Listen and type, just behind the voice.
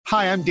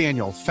Hi, I'm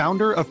Daniel,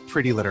 founder of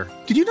Pretty Litter.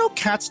 Did you know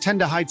cats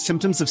tend to hide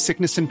symptoms of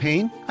sickness and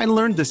pain? I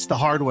learned this the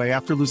hard way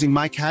after losing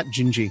my cat,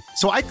 Gingy.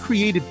 So I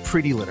created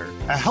Pretty Litter,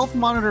 a health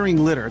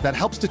monitoring litter that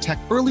helps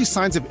detect early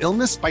signs of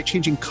illness by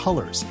changing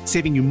colors,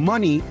 saving you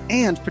money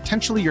and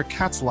potentially your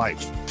cat's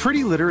life.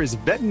 Pretty Litter is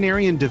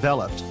veterinarian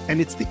developed, and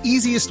it's the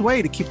easiest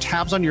way to keep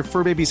tabs on your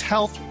fur baby's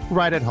health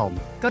right at home.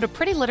 Go to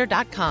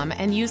prettylitter.com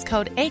and use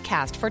code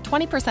ACAST for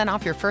 20%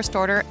 off your first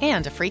order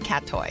and a free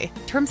cat toy.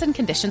 Terms and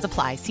conditions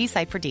apply. See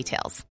site for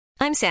details.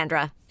 I'm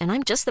Sandra, and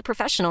I'm just the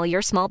professional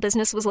your small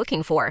business was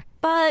looking for.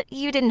 But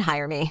you didn't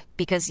hire me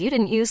because you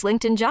didn't use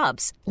LinkedIn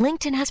Jobs.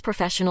 LinkedIn has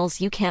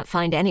professionals you can't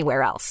find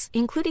anywhere else,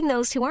 including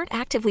those who aren't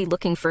actively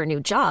looking for a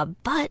new job,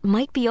 but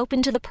might be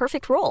open to the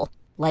perfect role,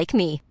 like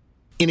me.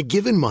 In a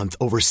given month,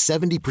 over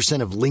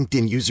 70% of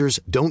LinkedIn users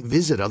don't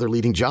visit other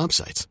leading job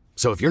sites.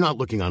 So if you're not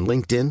looking on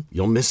LinkedIn,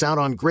 you'll miss out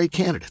on great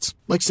candidates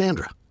like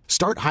Sandra.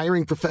 Start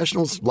hiring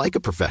professionals like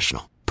a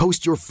professional.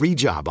 Post your free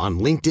job on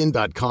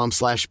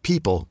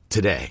linkedin.com/people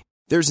today.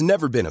 There's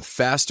never been a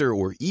faster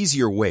or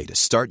easier way to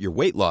start your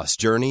weight loss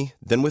journey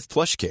than with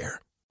PlushCare.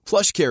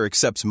 PlushCare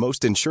accepts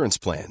most insurance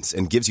plans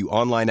and gives you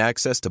online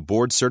access to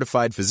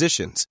board-certified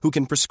physicians who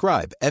can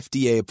prescribe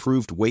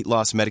FDA-approved weight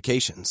loss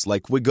medications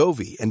like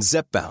Wegovy and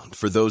Zepbound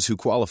for those who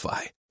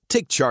qualify.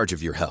 Take charge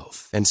of your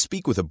health and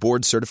speak with a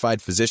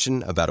board-certified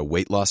physician about a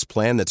weight loss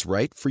plan that's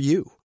right for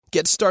you.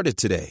 Get started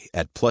today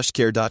at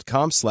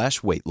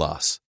plushcare.com/weight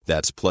loss.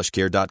 That's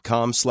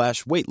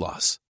plushcare.com/weight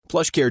loss.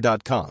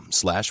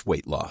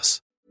 plushcare.com/weight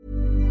loss.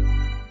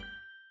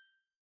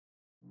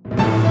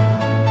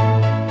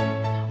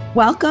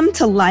 Welcome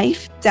to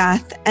Life,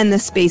 Death, and the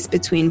Space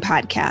Between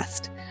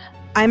podcast.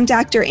 I'm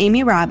Dr.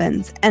 Amy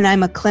Robbins, and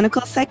I'm a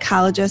clinical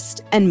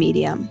psychologist and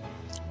medium.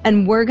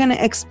 And we're going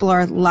to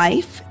explore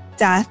life,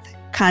 death,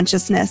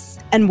 consciousness,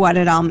 and what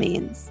it all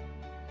means.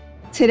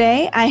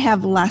 Today, I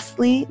have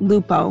Lesley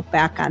Lupo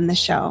back on the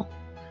show.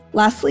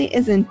 Lesley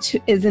is an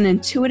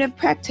intuitive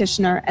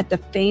practitioner at the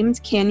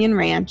famed Canyon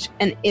Ranch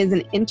and is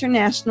an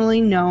internationally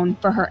known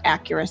for her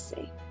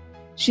accuracy.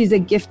 She's a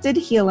gifted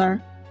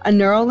healer, a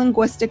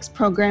neurolinguistics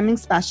programming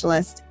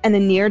specialist, and a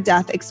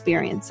near-death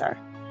experiencer.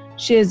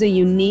 She has a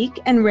unique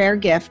and rare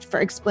gift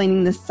for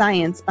explaining the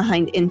science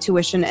behind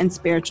intuition and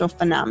spiritual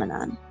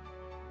phenomenon.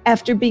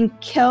 After being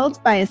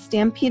killed by a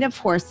stampede of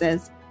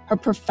horses, her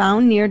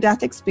profound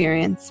near-death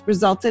experience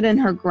resulted in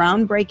her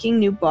groundbreaking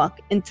new book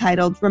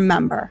entitled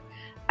Remember,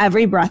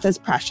 Every Breath is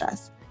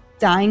Precious.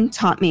 Dying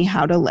Taught Me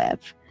How to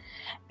Live.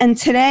 And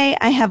today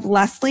I have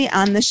Lesley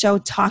on the show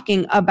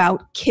talking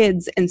about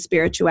kids and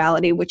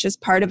spirituality, which is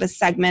part of a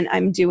segment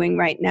I'm doing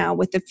right now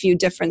with a few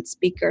different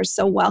speakers.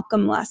 So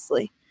welcome,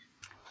 Lesley.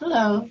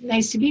 Hello.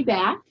 Nice to be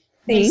back.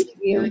 Thank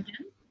you.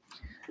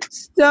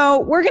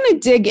 So we're going to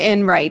dig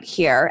in right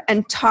here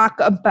and talk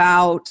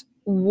about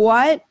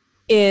what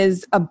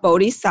is a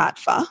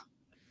bodhisattva.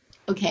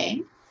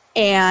 Okay.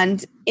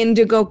 And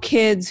indigo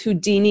kids,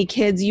 Houdini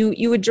kids.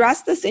 You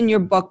address this in your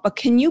book, but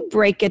can you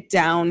break it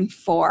down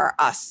for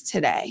us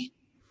today?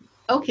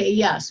 Okay,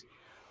 yes.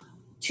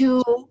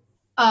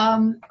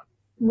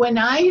 When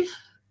I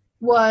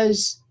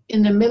was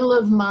in the middle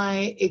of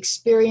my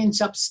experience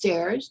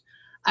upstairs,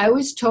 I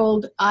was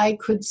told I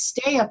could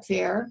stay up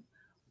there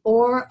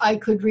or I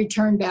could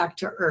return back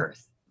to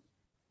Earth.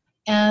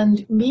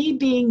 And me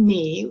being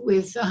me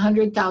with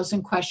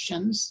 100,000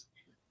 questions,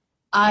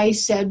 I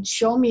said,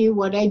 show me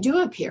what I do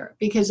up here,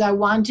 because I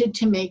wanted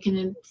to make an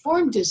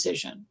informed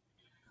decision.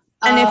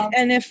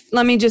 And if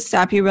let me just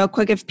stop you real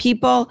quick. If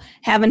people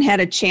haven't had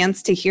a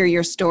chance to hear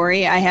your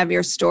story, I have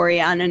your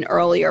story on an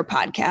earlier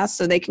podcast,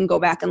 so they can go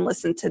back and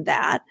listen to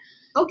that.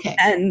 Okay.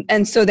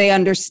 And so they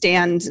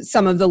understand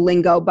some of the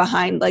lingo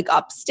behind like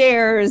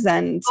upstairs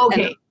and.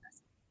 Okay.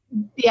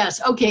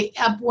 Yes. Okay.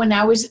 When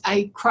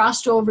I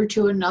crossed over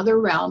to another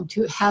realm,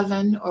 to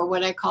heaven, or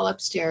what I call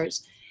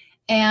upstairs.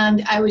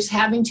 And I was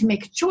having to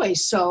make a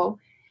choice. So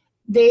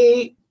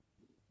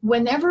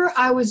whenever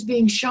I was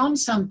being shown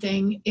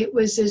something, it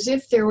was as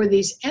if there were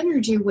these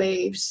energy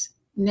waves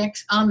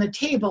next on the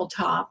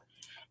tabletop,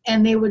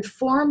 and they would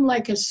form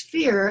like a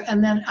sphere,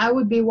 and then I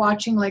would be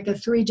watching like a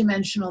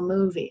 3-dimensional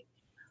movie.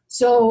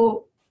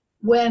 So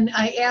when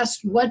I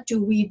asked, what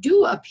do we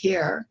do up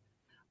here?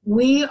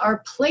 We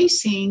are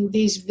placing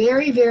these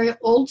very, very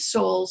old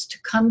souls to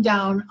come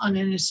down on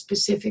a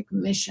specific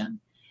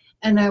mission.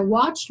 And I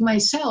watched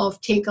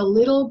myself take a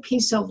little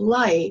piece of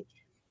light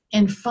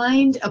and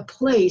find a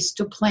place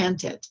to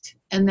plant it.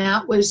 And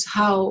that was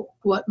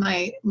what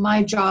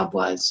my job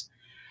was.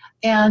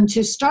 And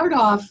to start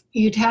off,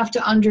 you'd have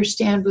to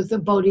understand what the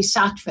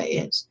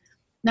bodhisattva is.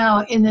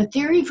 Now, in the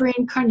theory of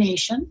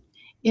reincarnation,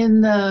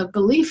 in the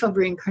belief of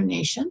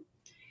reincarnation,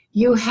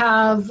 you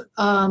have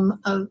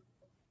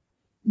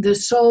the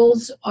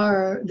souls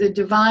are, the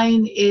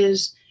divine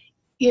is,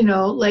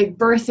 like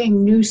birthing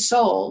new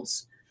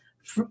souls.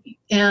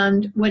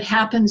 And what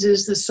happens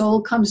is the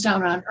soul comes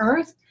down on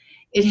earth.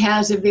 It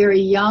has a very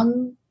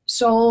young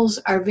souls,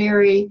 are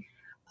very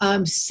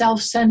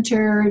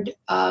self-centered,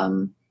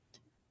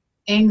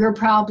 anger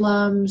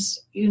problems,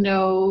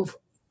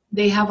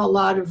 they have a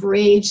lot of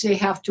rage. They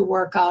have to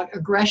work out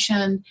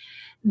aggression.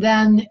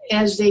 Then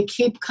as they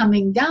keep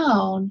coming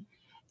down,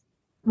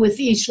 with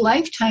each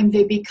lifetime,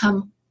 they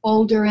become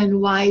older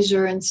and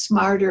wiser and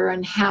smarter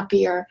and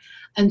happier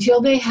until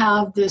they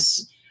have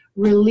this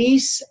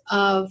release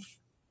of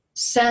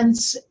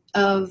sense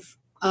of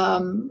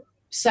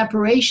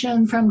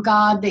separation from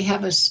God. They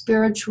have a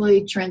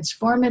spiritually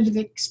transformative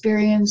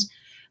experience.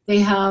 They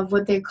have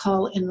what they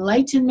call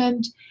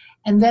enlightenment,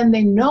 and then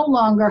they no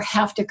longer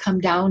have to come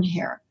down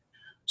here.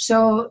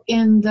 So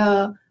in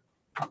the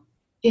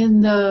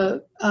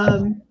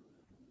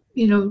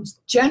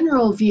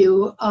general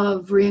view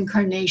of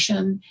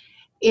reincarnation,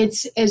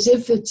 it's as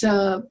if it's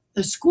a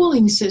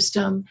schooling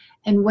system,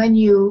 and when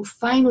you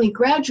finally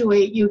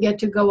graduate, you get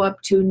to go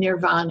up to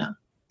nirvana.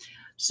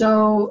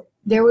 So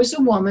there was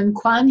a woman,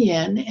 Kuan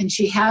Yin, and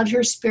she had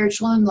her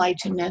spiritual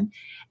enlightenment,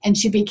 and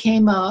she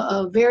became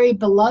a very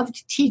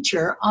beloved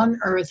teacher on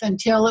earth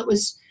until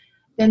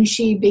then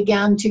she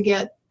began to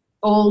get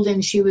old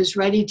and she was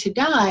ready to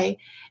die,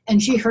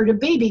 and she heard a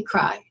baby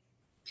cry.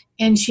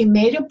 And she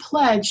made a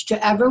pledge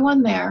to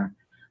everyone there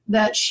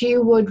that she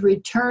would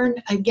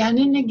return again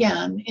and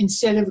again.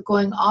 Instead of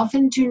going off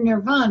into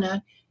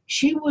nirvana,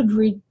 she would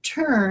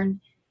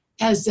return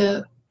as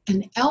an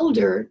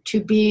elder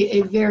to be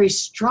a very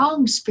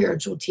strong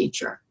spiritual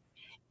teacher.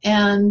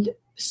 And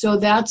so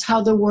that's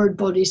how the word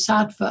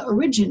bodhisattva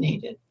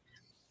originated.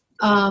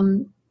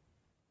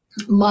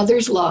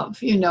 Mother's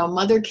love,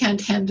 mother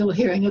can't handle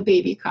hearing a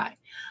baby cry.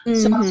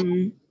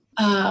 Mm-hmm.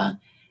 So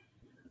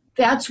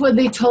that's what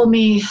they told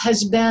me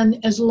has been,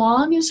 as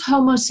long as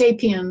Homo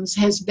sapiens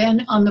has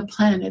been on the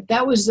planet,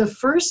 that was the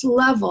first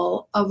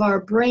level of our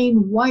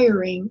brain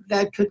wiring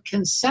that could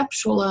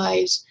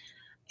conceptualize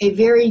a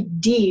very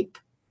deep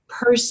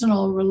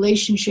personal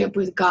relationship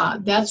with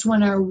God. That's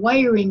when our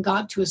wiring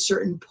got to a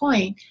certain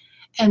point.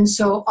 And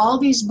so all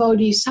these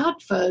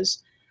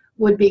bodhisattvas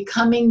would be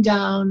coming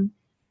down,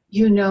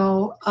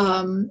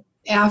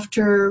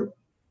 after,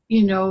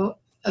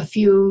 a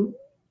few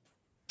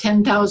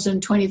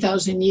 10,000,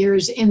 20,000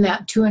 years in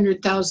that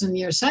 200,000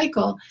 year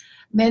cycle.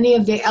 Many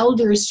of the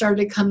elders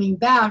started coming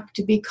back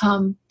to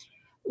become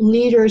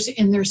leaders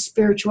in their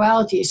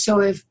spirituality. So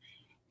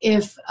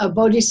if a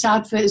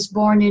bodhisattva is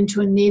born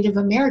into a Native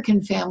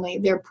American family,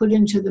 they're put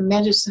into the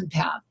medicine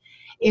path.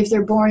 If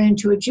they're born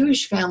into a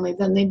Jewish family,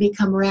 then they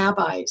become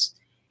rabbis.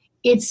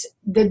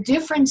 The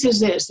difference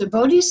is this: the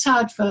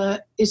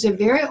bodhisattva is a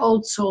very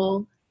old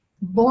soul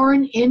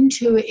born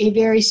into a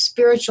very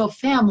spiritual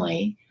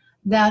family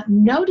that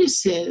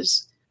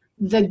notices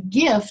the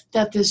gift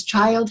that this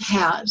child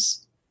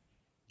has,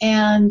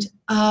 and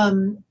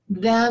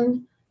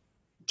then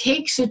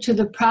takes it to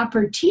the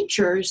proper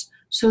teachers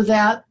so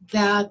that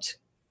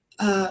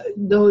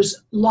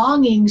those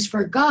longings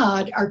for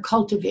God are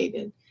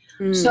cultivated.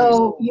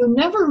 So you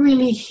never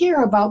really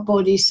hear about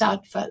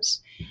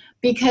bodhisattvas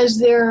because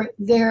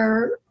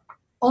they're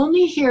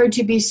only here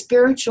to be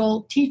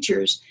spiritual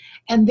teachers,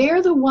 and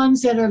they're the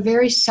ones that are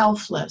very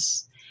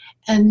selfless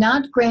and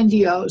not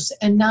grandiose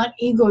and not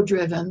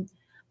ego-driven.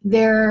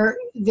 They're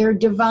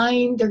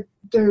divine.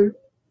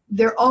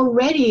 They're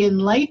already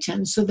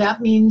enlightened, so that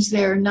means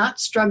they're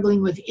not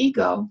struggling with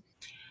ego.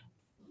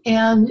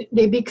 And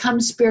they become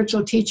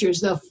spiritual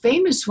teachers. The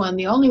famous one,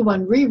 the only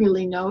one we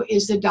really know,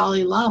 is the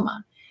Dalai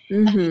Lama.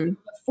 Mm-hmm. And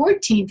the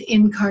 14th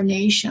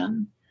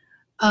incarnation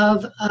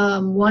of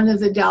one of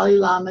the Dalai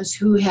Lamas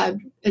who had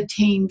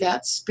attained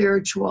that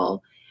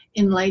spiritual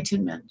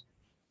enlightenment.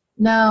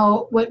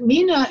 Now, what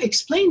Mina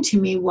explained to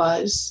me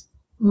was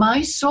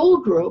my soul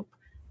group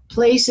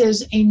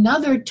places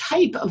another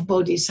type of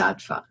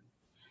bodhisattva.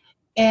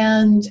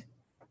 And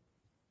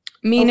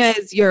Mina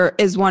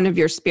is one of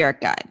your spirit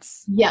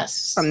guides.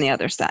 Yes. From the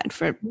other side.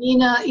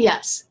 Mina,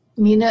 yes.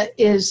 Mina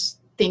is,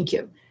 thank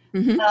you,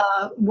 mm-hmm.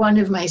 One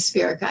of my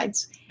spirit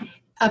guides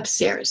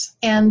upstairs.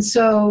 And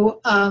so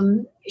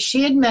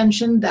she had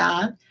mentioned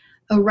that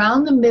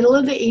around the middle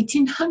of the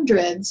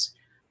 1800s,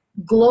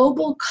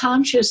 global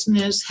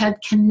consciousness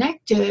had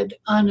connected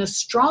on a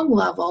strong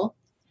level.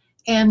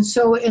 And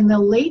so in the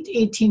late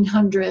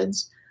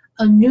 1800s,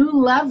 a new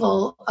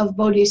level of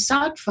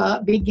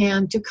bodhisattva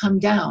began to come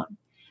down,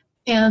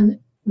 and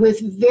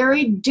with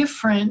very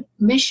different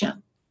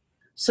mission.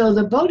 So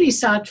the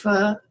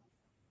bodhisattva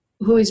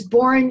who is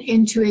born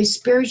into a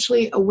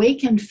spiritually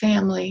awakened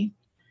family,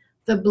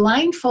 the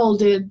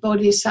blindfolded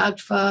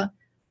bodhisattva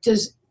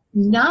does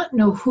not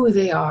know who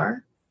they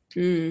are.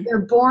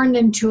 They're born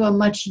into a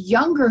much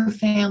younger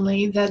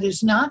family that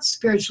is not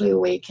spiritually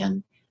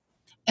awakened.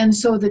 And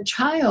so the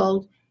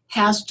child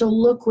has to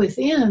look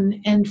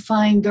within and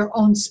find their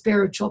own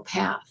spiritual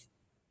path.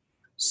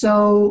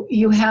 So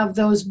you have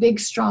those big,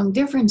 strong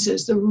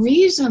differences. The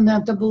reason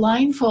that the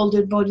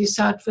blindfolded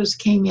bodhisattvas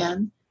came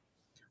in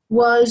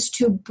was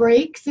to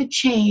break the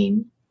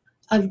chain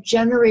of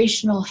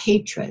generational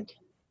hatred.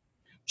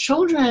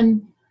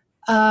 Children,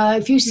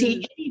 if you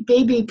see any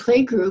baby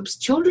play groups,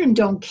 children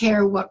don't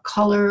care what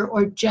color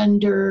or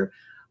gender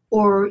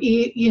or,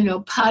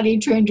 potty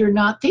trained or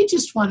not. They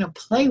just want to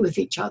play with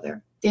each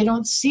other. They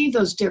don't see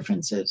those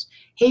differences.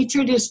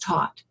 Hatred is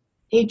taught.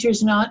 Hatred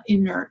is not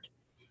inert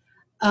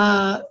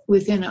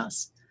within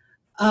us.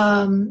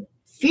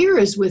 Fear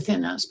is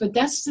within us, but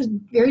that's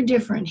very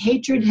different.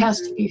 Hatred has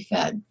to be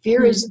fed.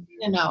 Fear is in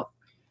and out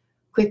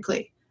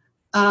quickly.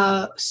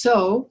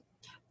 So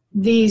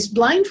these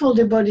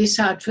blindfolded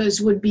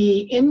bodhisattvas would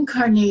be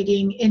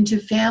incarnating into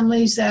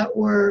families that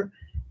were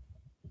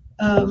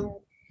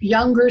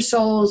younger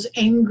souls,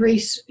 angry,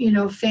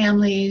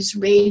 families,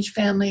 rage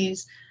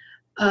families,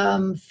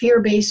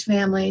 fear-based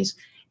families,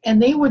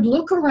 and they would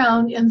look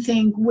around and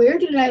think, where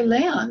did I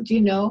land?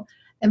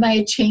 Am I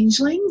a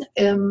changeling?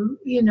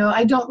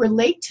 I don't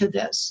relate to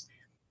this.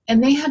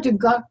 And they had to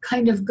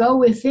go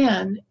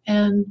within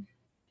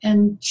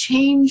and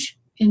change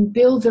and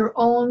build their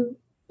own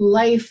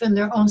life and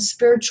their own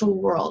spiritual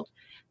world.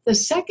 The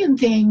second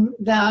thing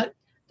that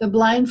the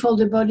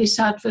blindfolded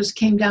bodhisattvas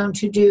came down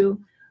to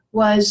do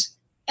was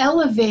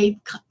elevate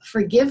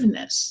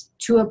forgiveness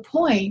to a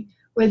point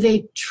where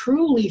they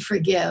truly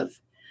forgive.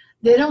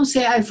 They don't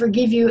say, I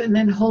forgive you, and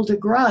then hold a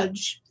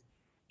grudge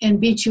and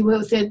beat you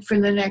with it for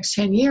the next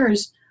 10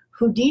 years.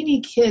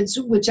 Houdini kids,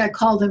 which I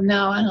call them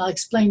now, and I'll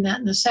explain that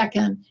in a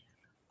second,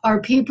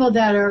 are people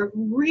that are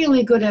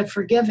really good at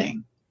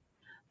forgiving.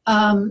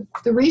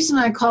 The reason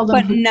I call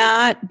them...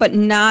 But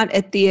not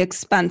at the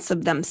expense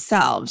of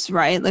themselves,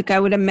 right? Like I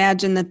would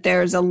imagine that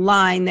there's a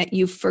line that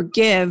you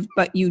forgive,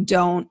 but you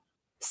don't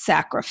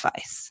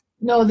sacrifice.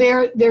 No,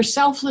 they're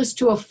selfless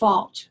to a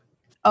fault.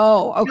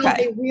 Oh,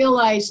 okay. They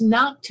realize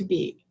not to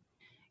be.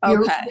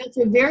 Okay. That's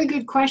a very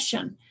good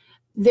question.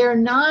 They're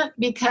not,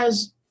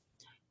 because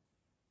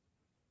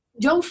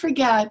don't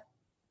forget,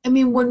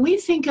 when we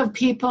think of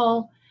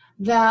people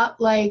that,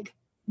 like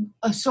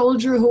a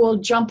soldier who will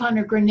jump on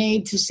a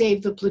grenade to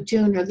save the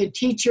platoon, or the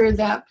teacher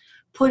that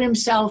put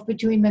himself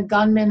between the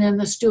gunmen and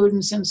the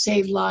students and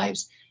saved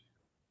lives,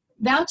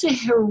 that's a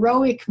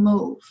heroic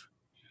move.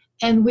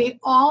 And we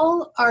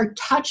all are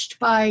touched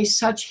by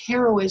such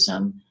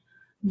heroism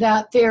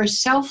that they're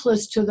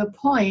selfless to the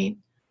point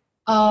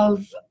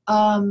of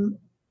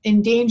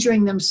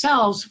endangering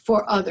themselves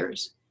for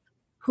others.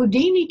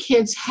 Houdini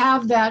kids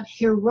have that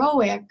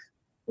heroic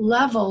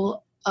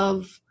level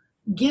of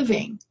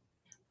giving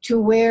to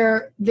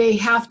where they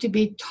have to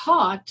be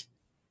taught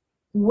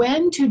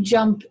when to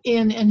jump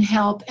in and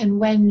help and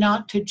when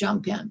not to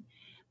jump in.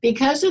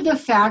 Because of the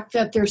fact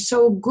that they're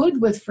so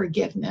good with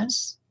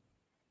forgiveness,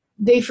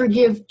 they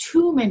forgive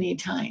too many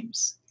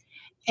times.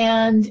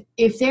 And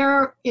if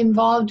they're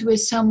involved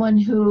with someone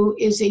who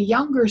is a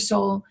younger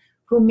soul,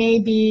 who may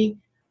be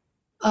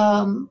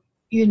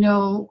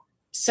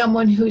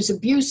someone who's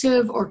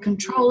abusive or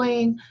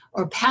controlling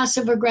or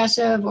passive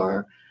aggressive,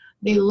 or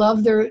they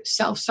love their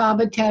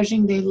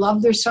self-sabotaging, they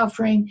love their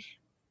suffering.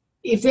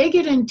 If they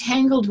get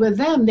entangled with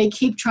them, they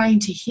keep trying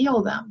to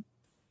heal them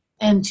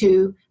and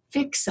to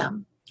fix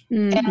them.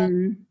 Mm-hmm.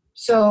 And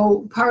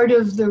so part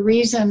of the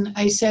reason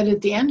I said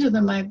at the end of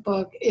my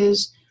book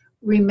is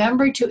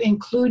remember to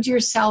include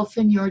yourself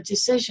in your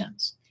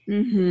decisions.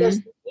 Mm-hmm.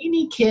 Because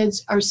many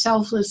kids are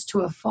selfless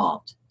to a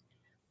fault.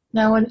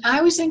 Now, when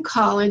I was in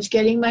college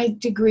getting my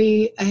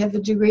degree, I have a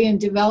degree in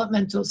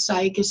developmental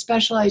psych, I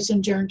specialized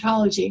in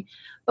gerontology,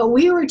 but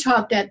we were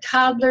taught that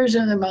toddlers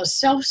are the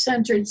most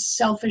self-centered,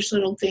 selfish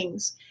little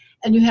things,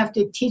 and you have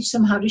to teach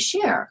them how to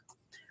share.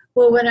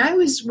 Well, when I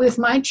was with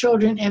my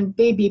children in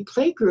baby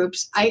play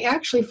groups, I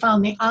actually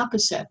found the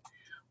opposite.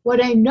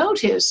 What I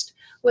noticed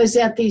was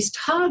that these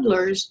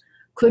toddlers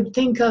could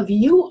think of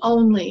you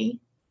only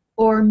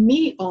or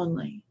me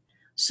only.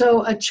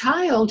 So a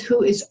child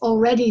who is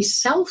already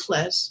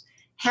selfless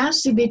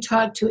has to be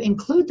taught to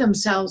include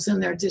themselves in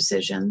their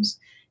decisions,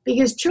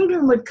 because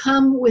children would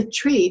come with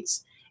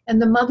treats and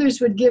the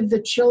mothers would give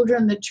the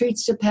children the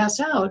treats to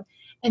pass out.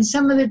 And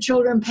some of the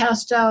children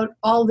passed out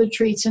all the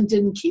treats and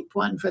didn't keep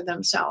one for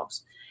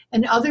themselves.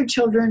 And other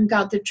children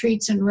got the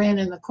treats and ran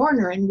in the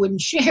corner and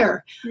wouldn't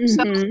share. Mm-hmm.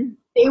 So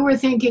they were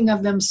thinking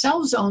of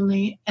themselves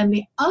only, and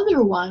the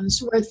other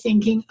ones were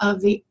thinking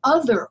of the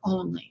other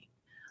only.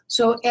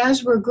 So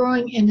as we're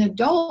growing in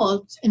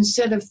adults,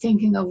 instead of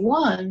thinking of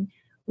one,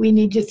 we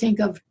need to think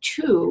of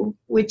two,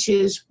 which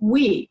is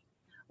we.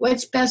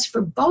 What's best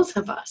for both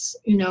of us,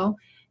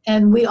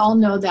 And we all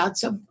know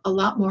that's a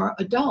lot more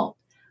adult.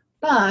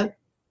 But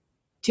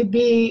to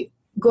be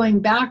going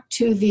back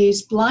to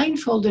these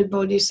blindfolded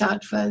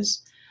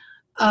bodhisattvas,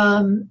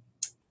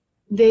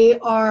 they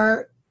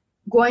are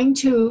going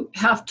to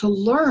have to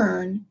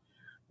learn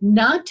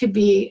not to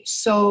be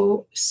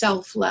so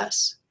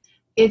selfless.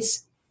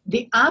 It's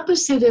the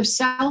opposite of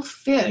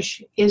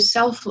selfish is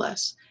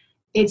selfless.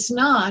 It's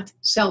not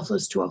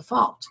selfless to a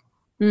fault.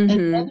 Mm-hmm.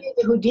 And many of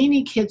the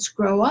Houdini kids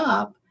grow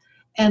up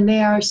and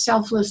they are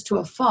selfless to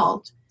a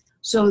fault.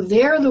 So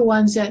they're the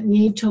ones that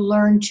need to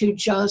learn to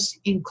just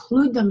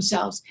include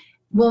themselves.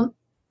 Well,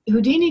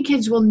 Houdini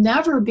kids will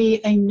never be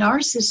a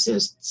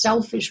narcissist,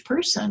 selfish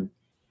person,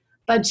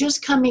 but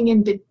just coming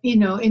into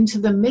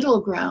the middle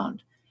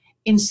ground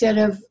instead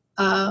of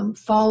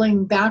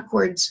falling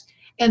backwards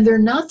And they're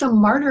not the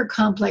martyr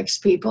complex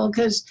people,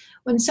 because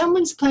when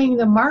someone's playing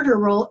the martyr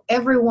role,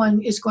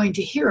 everyone is going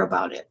to hear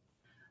about it.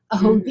 A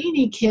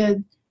Houdini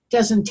kid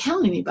doesn't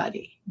tell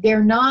anybody.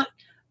 They're not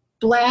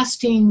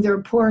blasting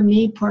their poor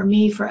me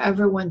for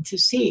everyone to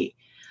see.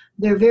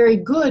 They're very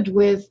good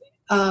with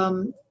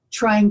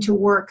trying to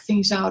work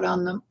things out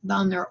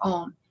on their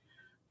own.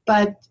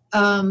 But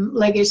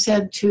like I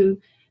said,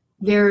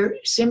 they're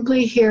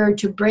simply here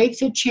to break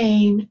the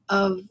chain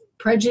of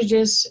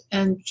prejudice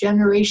and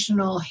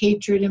generational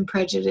hatred and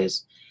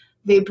prejudice.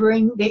 They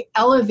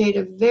elevate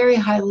a very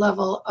high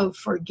level of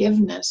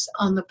forgiveness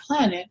on the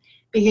planet,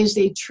 because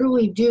they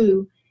truly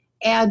do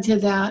add to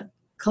that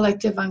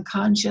collective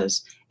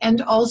unconscious,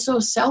 and also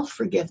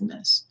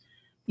self-forgiveness.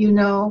 You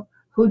know,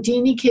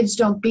 Houdini kids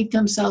don't beat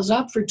themselves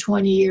up for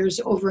 20 years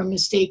over a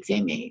mistake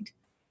they made.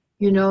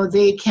 You know,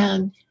 they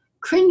can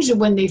cringe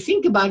when they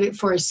think about it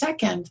for a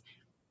second,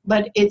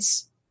 but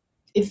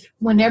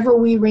whenever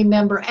we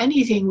remember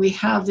anything, we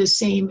have the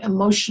same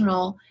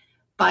emotional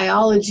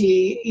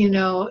biology, you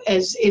know,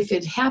 as if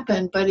it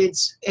happened, but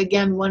it's,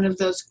 again, one of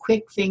those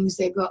quick things.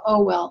 They go,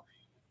 oh, well,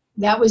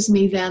 that was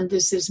me then,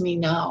 this is me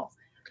now.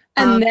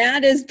 And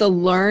that is the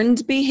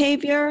learned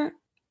behavior.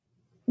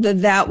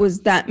 That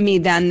was me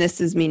then,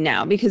 this is me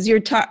now. Because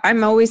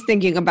I'm always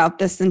thinking about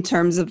this in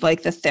terms of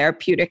like the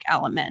therapeutic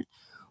element,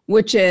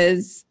 which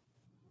is,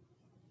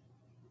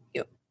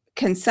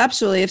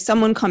 conceptually, if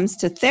someone comes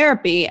to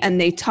therapy and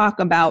they talk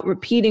about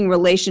repeating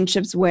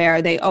relationships where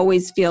they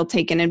always feel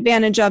taken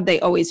advantage of, they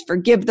always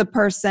forgive the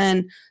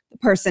person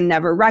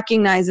never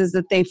recognizes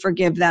that they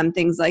forgive them,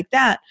 things like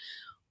that.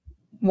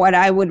 What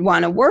I would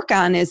want to work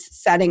on is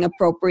setting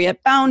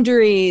appropriate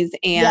boundaries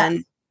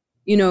and,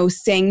 you know,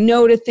 saying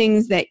no to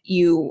things that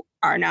you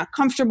are not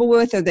comfortable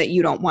with or that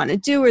you don't want to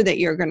do or that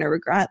you're going to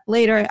regret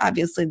later.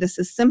 Obviously, this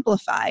is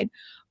simplified.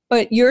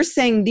 But you're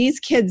saying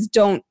these kids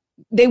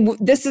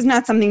this is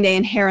not something they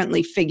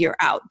inherently figure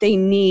out. They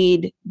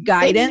need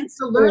guidance.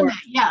 They need to learn it,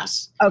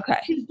 yes. Okay.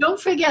 Don't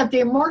forget,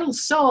 the immortal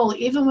soul,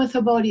 even with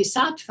a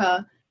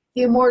bodhisattva,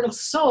 the immortal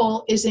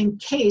soul is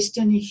encased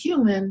in a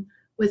human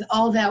with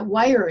all that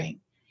wiring.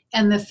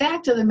 And the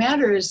fact of the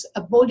matter is,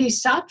 a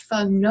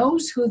bodhisattva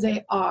knows who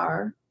they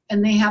are,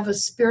 and they have a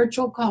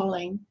spiritual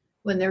calling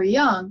when they're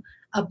young.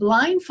 A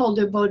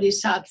blindfolded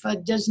bodhisattva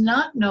does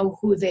not know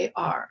who they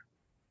are.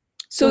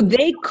 So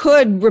they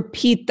could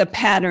repeat the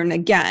pattern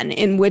again,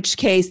 in which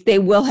case they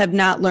will have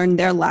not learned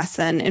their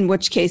lesson, in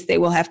which case they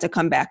will have to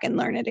come back and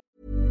learn it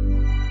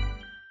again.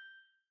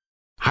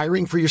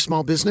 Hiring for your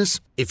small business?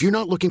 If you're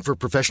not looking for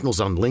professionals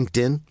on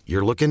LinkedIn,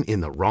 you're looking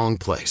in the wrong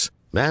place.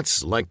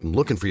 That's like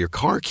looking for your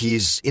car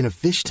keys in a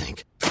fish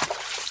tank.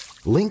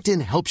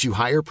 LinkedIn helps you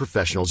hire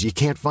professionals you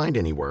can't find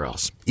anywhere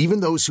else, even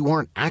those who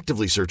aren't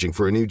actively searching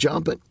for a new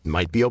job but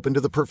might be open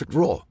to the perfect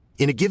role.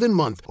 In a given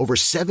month, over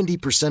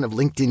 70% of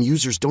LinkedIn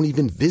users don't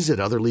even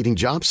visit other leading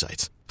job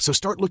sites. So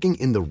start looking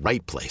in the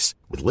right place.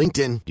 With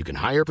LinkedIn, you can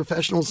hire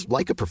professionals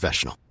like a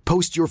professional.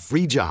 Post your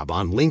free job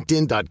on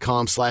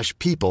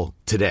linkedin.com/people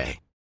today.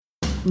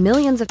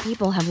 Millions of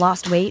people have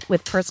lost weight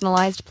with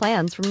personalized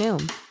plans from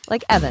Noom.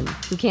 Like Evan,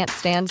 who can't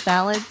stand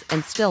salads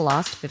and still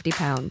lost 50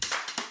 pounds.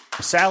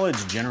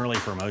 Salads generally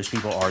for most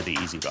people are the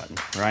easy button,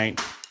 right?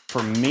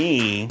 For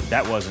me,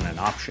 that wasn't an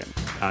option.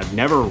 I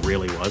never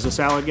really was a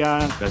salad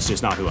guy. That's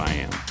just not who I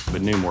am.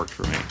 But Noom worked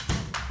for me.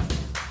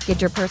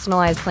 Get your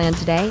personalized plan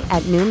today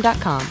at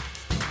Noom.com.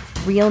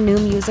 Real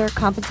Noom user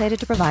compensated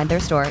to provide their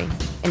story.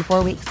 In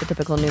 4 weeks, the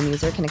typical Noom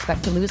user can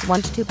expect to lose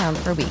 1 to 2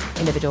 pounds per week.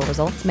 Individual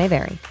results may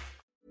vary.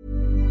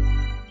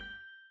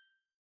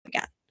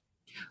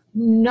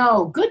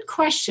 No, good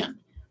question.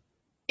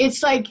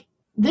 It's like,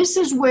 this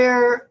is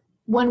where,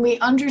 when we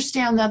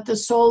understand that the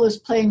soul is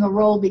playing a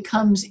role,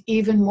 becomes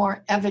even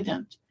more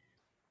evident.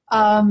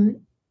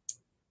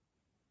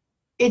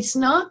 It's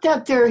not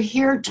that they're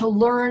here to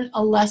learn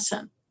a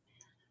lesson.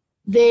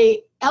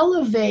 They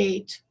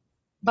elevate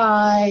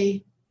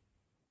by,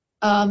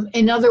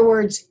 in other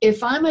words,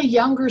 if I'm a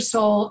younger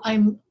soul,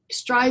 I'm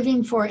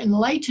striving for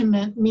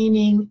enlightenment,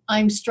 meaning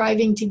I'm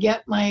striving to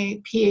get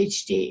my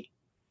PhD.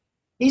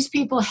 These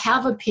people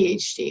have a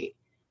PhD.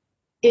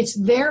 It's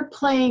they're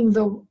playing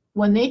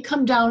when they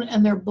come down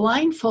and they're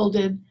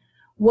blindfolded,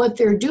 what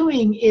they're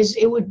doing is,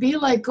 it would be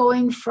like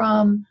going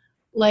from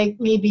like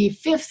maybe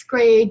 5th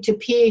grade to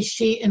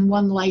PhD in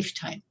one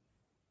lifetime.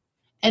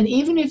 And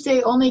even if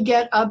they only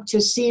get up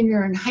to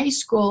senior in high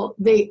school,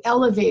 they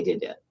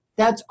elevated it.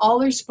 That's all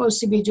they're supposed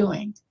to be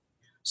doing.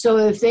 So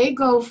if they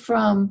go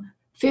from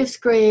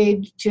 5th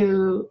grade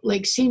to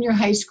like senior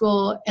high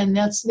school, and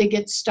they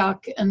get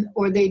stuck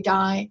or they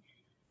die,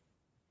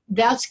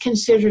 that's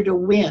considered a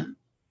win.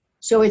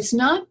 So it's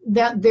not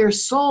that their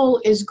soul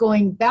is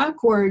going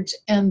backwards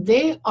and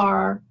they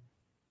are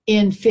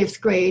in 5th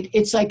grade.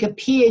 It's like a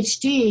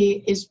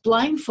PhD is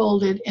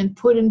blindfolded and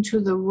put into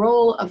the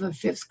role of a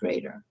 5th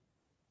grader.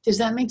 Does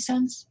that make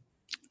sense?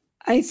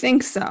 I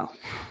think so.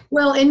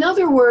 Well, in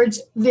other words,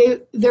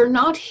 they're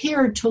not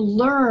here to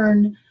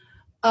learn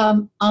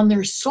on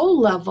their soul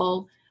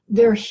level.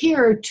 They're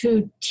here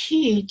to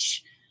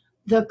teach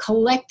the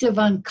collective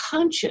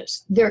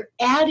unconscious. They're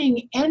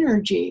adding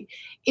energy.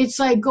 It's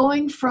like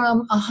going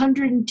from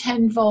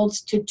 110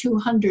 volts to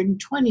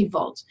 220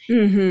 volts.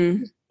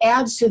 Mm-hmm.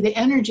 Adds to the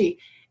energy.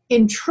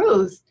 In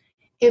truth,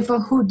 if a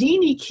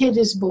Houdini kid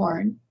is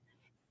born,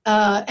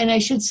 and I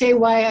should say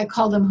why I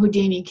call them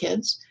Houdini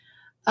kids.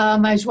 I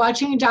was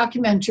watching a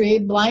documentary,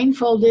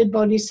 Blindfolded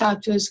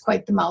Bodhisattvas,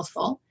 quite the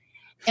mouthful,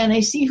 and I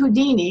see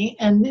Houdini,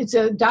 and it's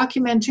a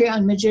documentary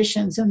on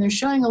magicians, and they're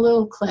showing a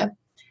little clip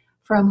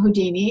from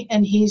Houdini,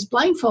 and he's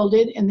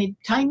blindfolded, and they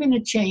tie him in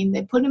a chain,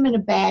 they put him in a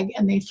bag,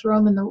 and they throw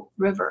him in the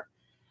river.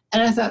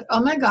 And I thought,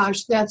 oh my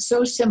gosh, that's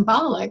so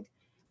symbolic,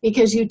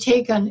 because you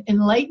take an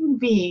enlightened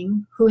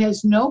being who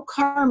has no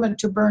karma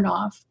to burn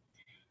off,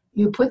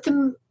 you put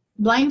them,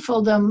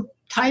 blindfold them,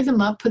 tie them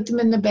up, put them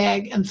in the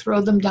bag, and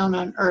throw them down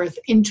on earth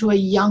into a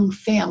young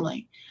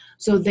family.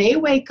 So they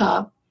wake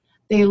up,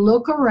 they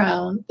look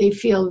around, they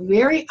feel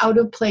very out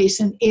of place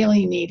and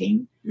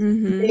alienating.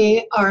 Mm-hmm.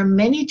 They are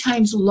many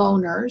times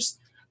loners.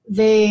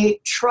 They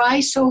try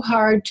so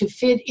hard to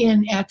fit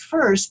in at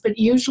first, but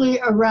usually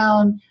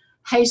around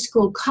high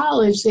school,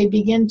 college, they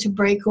begin to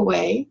break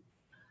away.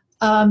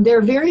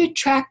 They're very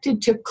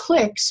attracted to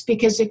cliques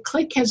because a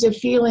clique has a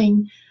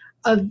feeling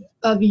of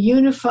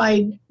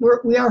unified.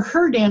 We are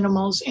herd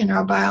animals in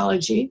our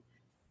biology,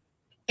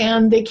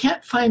 and they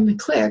can't find the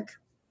clique.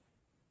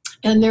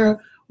 And they're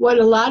what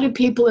a lot of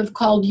people have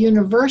called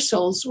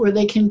universals, where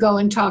they can go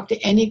and talk to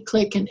any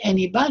clique and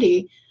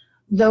anybody.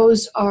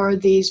 Those are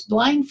these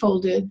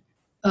blindfolded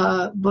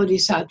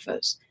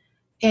bodhisattvas.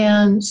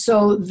 And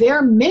so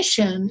their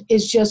mission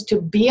is just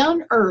to be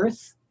on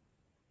earth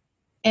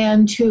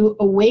and to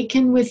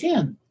awaken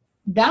within.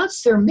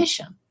 That's their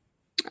mission.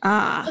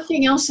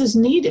 Nothing else is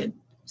needed.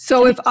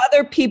 So if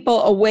other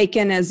people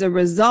awaken as a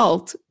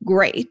result,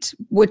 great,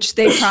 which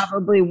they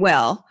probably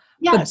will.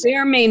 Yes. But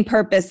their main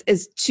purpose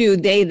is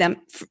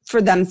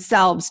for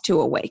themselves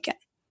to awaken.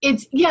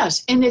 It's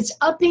yes, and it's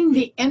upping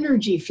the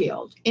energy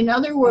field. In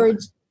other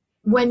words,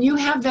 when you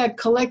have that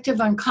collective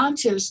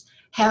unconscious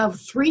have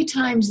 3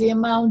 times the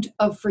amount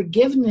of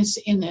forgiveness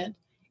in it,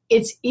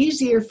 it's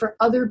easier for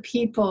other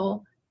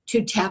people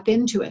to tap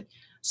into it.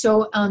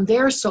 So on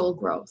their soul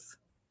growth.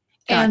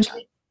 Gotcha.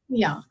 And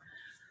yeah.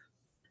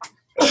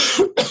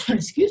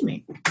 Excuse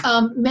me.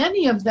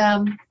 Many of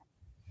them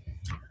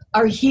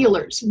are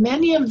healers.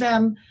 Many of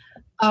them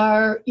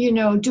are,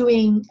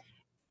 doing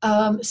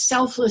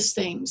selfless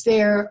things.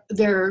 They're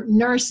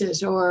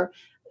nurses, or,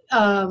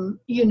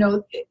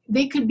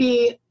 they could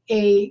be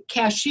a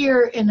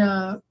cashier in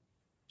a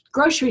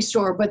grocery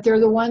store, but they're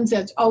the ones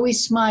that's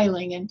always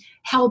smiling and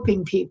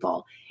helping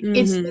people.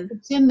 Mm-hmm.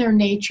 It's in their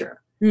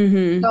nature.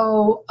 Mm-hmm.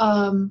 So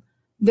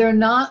they're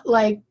not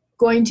like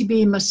going to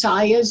be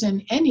messiahs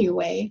in any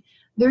way.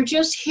 They're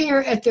just here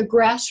at the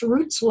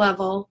grassroots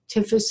level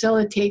to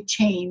facilitate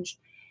change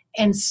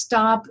and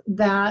stop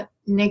that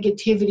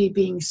negativity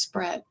being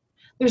spread.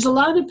 There's a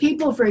lot of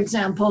people, for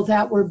example,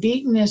 that were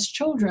beaten as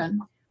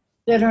children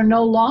that are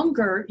no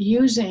longer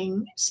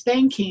using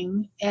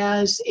spanking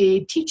as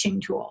a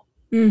teaching tool.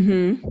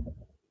 Mm-hmm.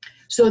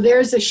 So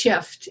there's a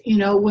shift,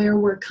 where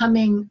we're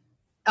coming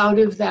out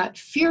of that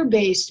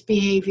fear-based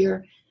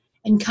behavior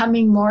and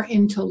coming more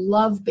into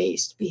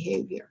love-based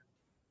behavior.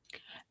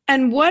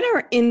 And what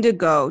are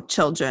indigo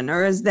children,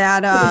 or is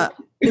that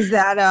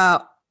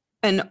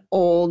an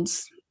old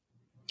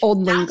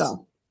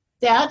lingo?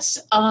 That's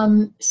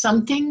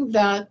something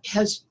that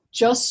has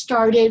just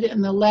started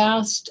in the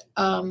last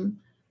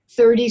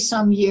 30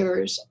 some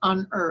years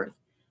on Earth.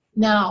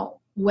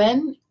 Now,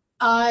 when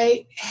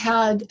I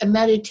had a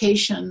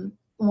meditation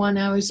when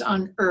I was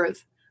on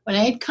Earth, when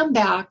I had come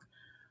back,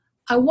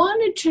 I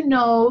wanted to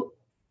know,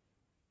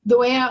 the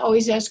way I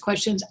always ask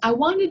questions, I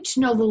wanted to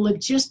know the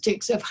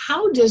logistics of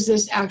how does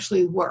this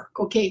actually work?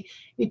 Okay,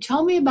 you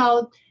told me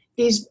about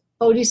these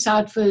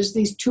bodhisattvas,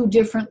 these 2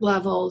 different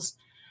levels,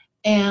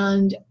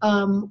 and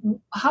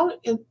how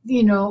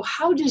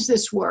does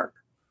this work?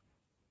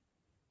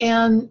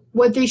 And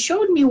what they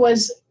showed me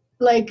was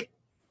like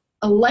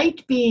a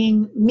light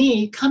being,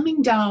 me,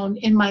 coming down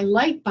in my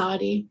light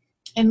body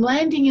and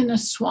landing in a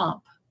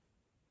swamp.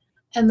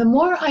 And the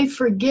more I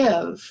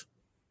forgive,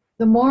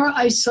 the more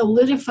I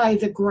solidify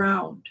the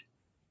ground.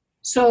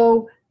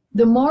 So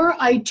the more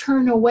I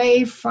turn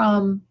away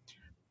from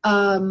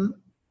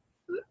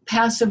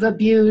passive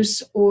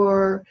abuse,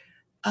 or,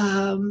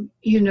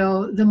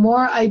 the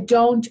more I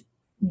don't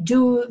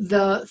do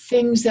the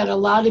things that a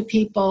lot of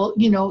people,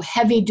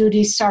 heavy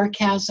duty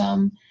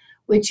sarcasm,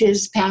 which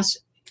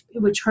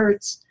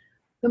hurts,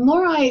 the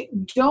more I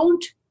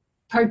don't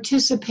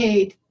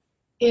participate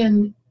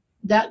in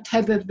that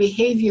type of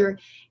behavior,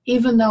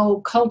 even though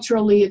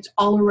culturally it's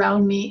all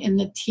around me in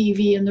the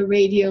TV and the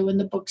radio and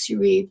the books you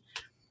read,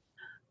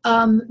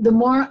 the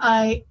more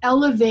I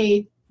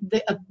elevate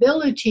the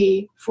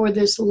ability for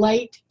this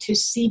light to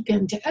seep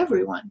into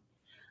everyone.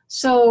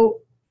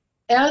 So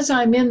as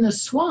I'm in the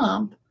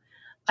swamp,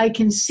 I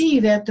can see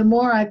that the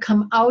more I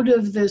come out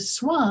of the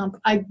swamp,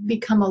 I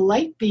become a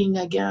light being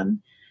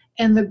again,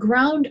 and the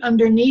ground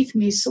underneath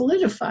me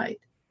solidified.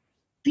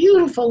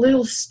 beautiful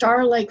little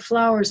star-like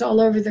flowers all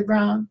over the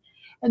ground.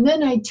 And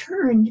then I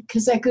turned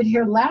because I could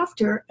hear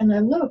laughter, and I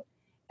looked,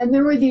 and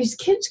there were these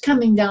kids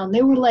coming down.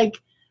 They were like,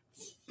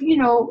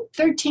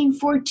 13,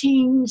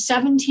 14,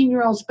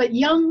 17-year-olds, but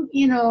young,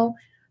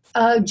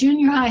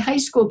 junior high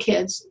school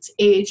kids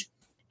age,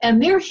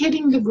 and they're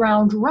hitting the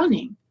ground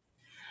running.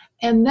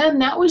 And then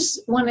that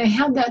was when I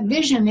had that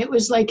vision. It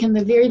was like in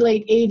the very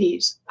late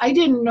 80s. I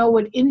didn't know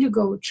what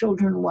indigo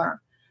children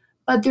were,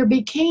 but there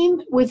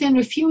became, within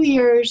a few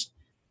years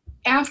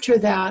after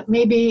that,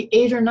 maybe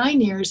 8 or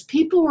 9 years,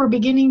 people were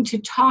beginning to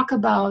talk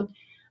about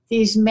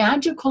these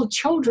magical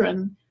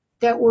children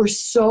that were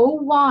so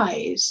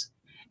wise,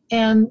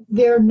 and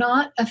they're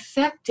not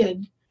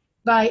affected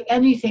by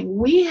anything.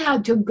 We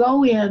had to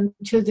go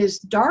into this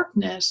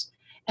darkness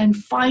and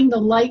find the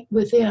light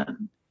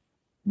within.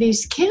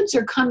 These kids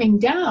are coming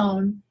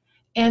down,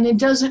 and it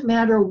doesn't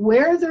matter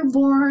where they're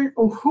born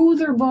or who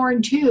they're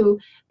born to,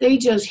 they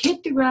just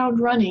hit the ground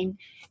running,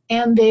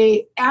 and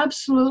they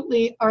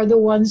absolutely are the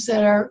ones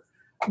that are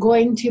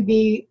going to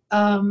be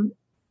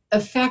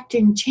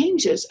affecting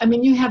changes. I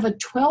mean, you have a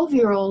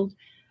 12-year-old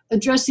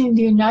addressing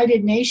the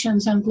United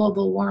Nations on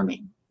global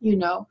warming,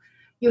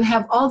 You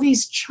have all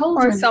these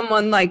children. Or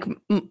someone like,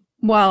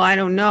 I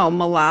don't know,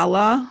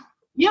 Malala.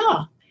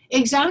 Yeah,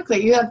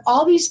 exactly. You have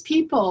all these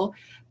people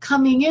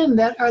coming in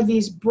that are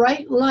these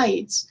bright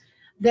lights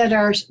that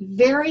are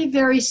very,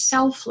 very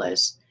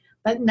selfless,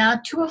 but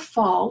not to a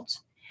fault.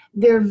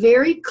 They're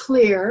very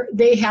clear.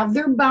 They have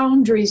their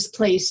boundaries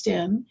placed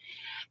in,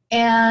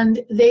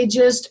 and they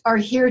just are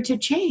here to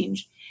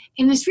change.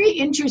 And it's really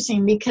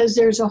interesting because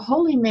there's a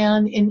holy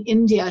man in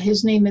India.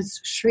 His name is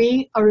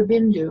Sri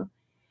Aurobindo.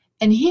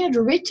 And he had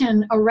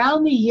written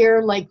around the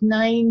year like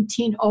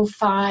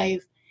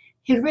 1905,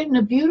 he had written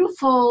a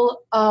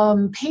beautiful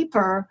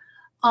paper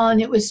on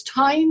it was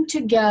time to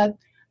get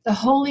the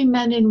holy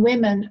men and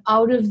women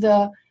out of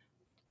the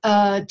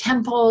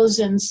temples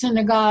and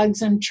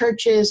synagogues and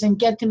churches and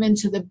get them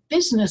into the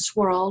business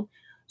world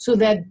so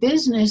that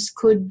business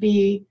could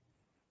be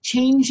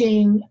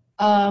changing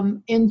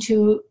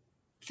into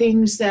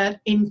things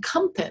that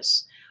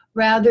encompass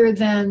rather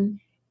than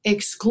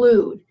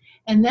exclude.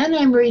 And then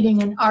I'm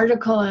reading an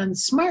article on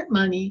smart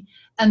money,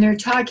 and they're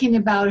talking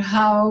about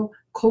how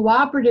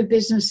cooperative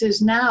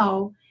businesses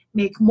now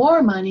make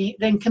more money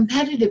than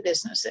competitive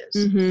businesses.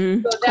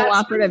 Mm-hmm. So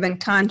cooperative and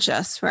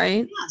conscious,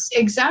 right? Yes,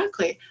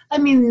 exactly. I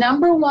mean,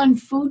 number one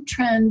food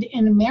trend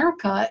in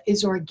America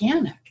is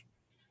organic.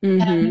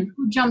 Mm-hmm. And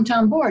who jumped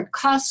on board?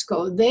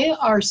 Costco. They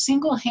are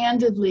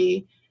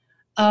single-handedly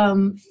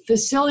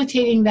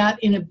facilitating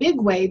that in a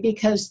big way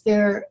because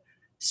they're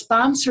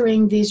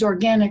sponsoring these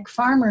organic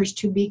farmers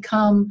to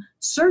become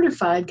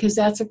certified, because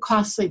that's a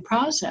costly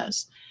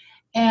process.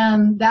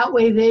 And that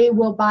way they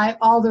will buy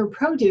all their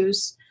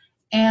produce,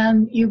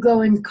 and you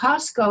go in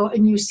Costco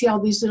and you see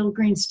all these little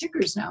green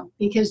stickers now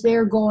because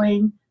they're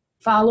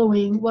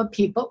following what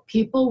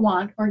people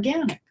want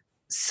organic.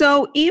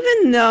 So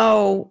even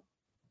though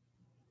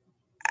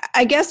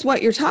I guess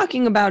what you're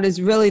talking about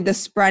is really the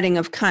spreading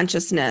of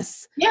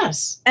consciousness.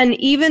 Yes. And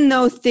even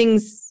though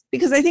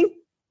because I think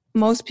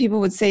most people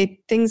would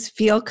say things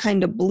feel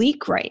kind of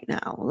bleak right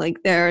now. Like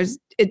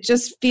it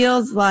just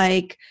feels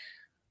like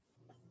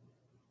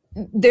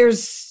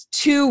there's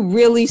two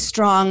really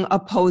strong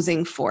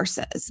opposing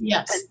forces.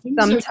 Yes.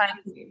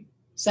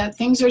 Sometimes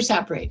things are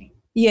separating.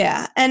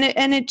 Yeah. And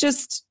it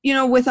just,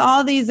 with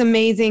all these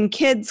amazing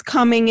kids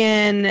coming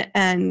in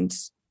and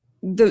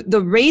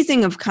the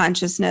raising of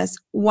consciousness,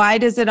 why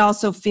does it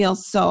also feel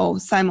so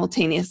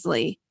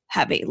simultaneously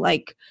heavy?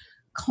 Like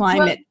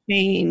climate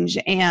change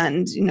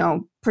and,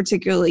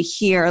 particularly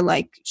here,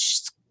 like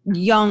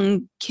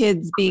young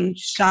kids being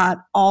shot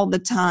all the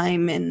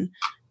time. And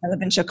I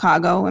live in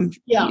Chicago, and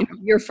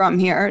you're from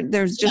here.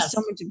 There's just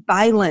so much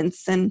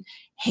violence and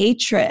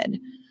hatred.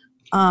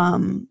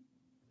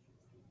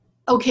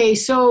 Okay,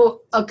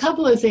 so a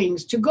couple of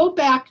things. To go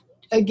back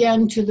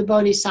again to the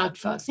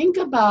Bodhisattva, think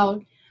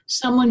about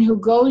someone who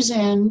goes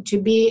in to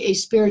be a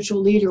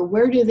spiritual leader.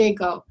 Where do they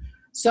go?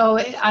 So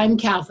I'm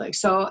Catholic.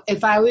 So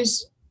if I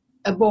was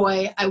a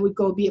boy, I would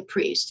go be a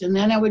priest, and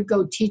then I would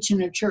go teach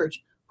in a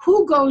church.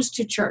 Who goes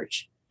to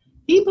church?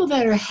 People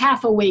that are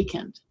half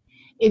awakened.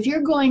 If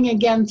you're going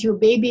again through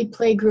baby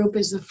playgroup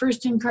as the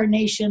first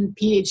incarnation,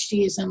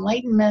 PhD is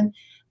enlightenment,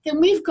 then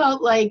we've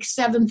got like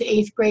 7th,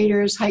 8th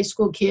graders, high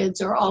school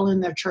kids are all in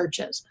their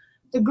churches.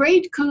 The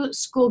grade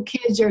school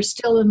kids are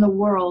still in the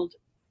world,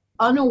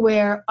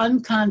 unaware,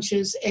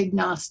 unconscious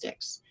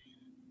agnostics.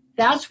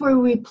 That's where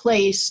we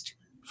placed,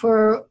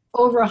 for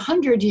over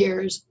 100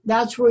 years,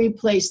 that's where we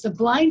placed the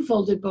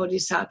blindfolded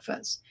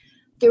bodhisattvas.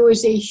 There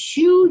was a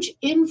huge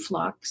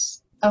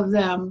influx of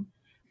them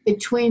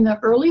between the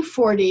early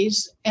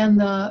 40s and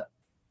the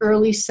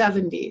early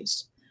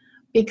 70s,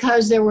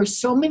 because there were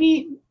so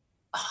many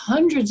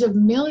hundreds of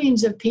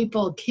millions of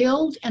people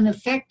killed and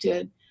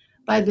affected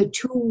by the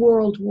 2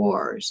 world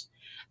wars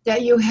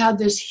that you had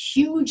this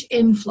huge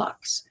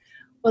influx.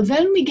 Well,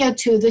 then we get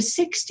to the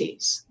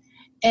 60s,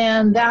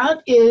 and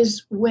that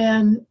is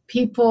when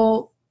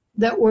people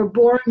that were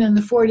born in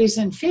the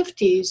 40s and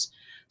 50s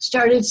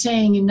started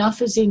saying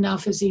enough is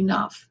enough is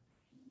enough.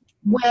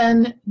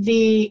 When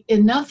the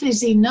enough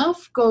is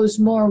enough goes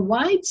more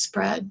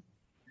widespread,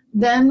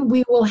 then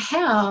we will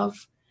have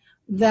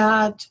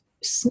that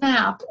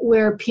snap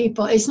where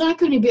people, it's not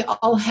going to be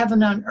all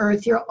heaven on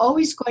earth. You're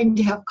always going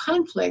to have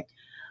conflict,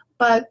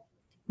 but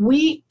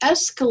we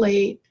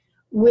escalate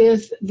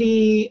with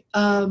the,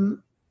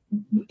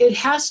 it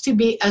has to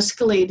be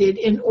escalated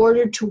in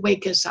order to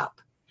wake us up.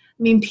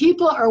 I mean,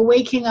 people are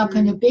waking up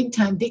in a big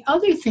time. The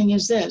other thing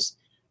is this,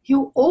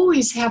 you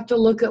always have to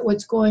look at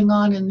what's going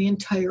on in the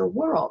entire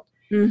world.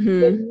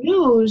 The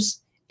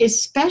news,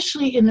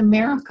 especially in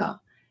America,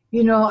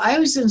 you know, I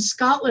was in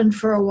Scotland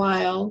for a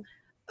while,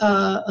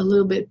 a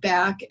little bit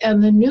back,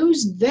 and the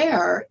news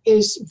there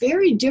is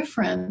very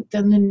different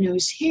than the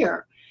news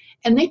here.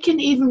 And they can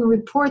even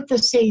report the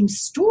same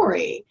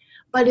story,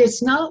 but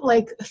it's not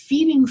like a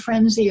feeding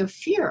frenzy of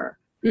fear.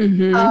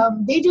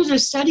 They did a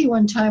study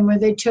one time where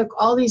they took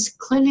all these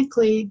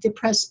clinically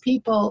depressed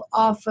people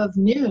off of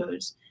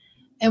news,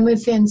 and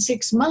within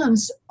 6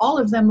 months, all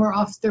of them were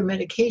off their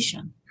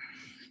medication.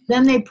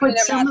 Then they put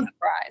some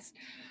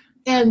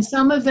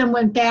of them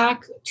went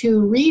back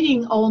to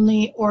reading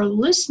only or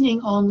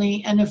listening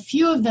only, and a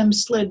few of them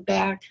slid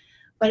back.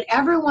 But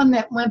everyone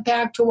that went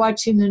back to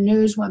watching the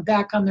news went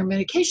back on their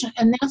medication.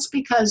 And that's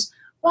because,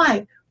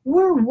 why?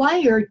 We're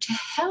wired to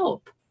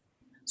help.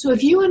 So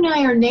if you and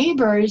I are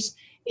neighbors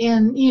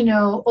in, you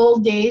know,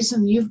 old days,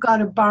 and you've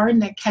got a barn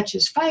that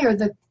catches fire,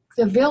 the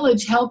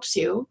village helps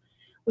you.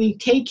 We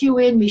take you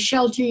in, we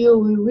shelter you,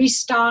 we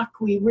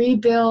restock, we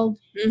rebuild.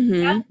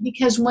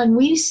 Because when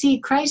we see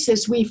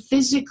crisis, we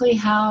physically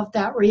have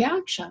that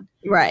reaction.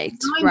 Right.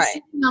 So I'm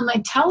sitting on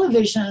my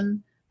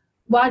television,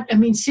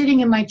 sitting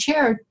in my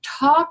chair,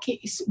 talking,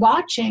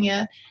 watching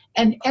it,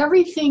 and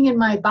everything in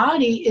my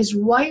body is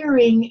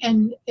wiring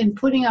and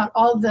putting out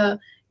all the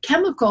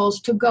chemicals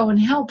to go and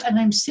help, and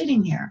I'm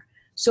sitting here.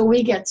 So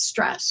we get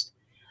stressed.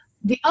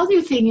 The other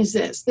thing is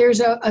this, there's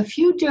a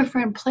few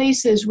different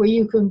places where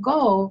you can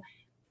go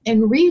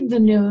and read the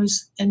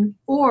news,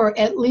 or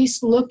at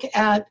least look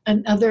at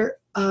another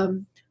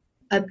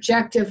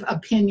objective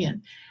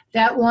opinion.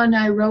 That one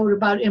I wrote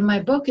about in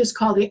my book is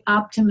called The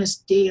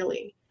Optimist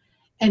Daily.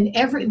 And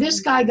this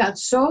guy got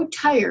so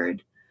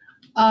tired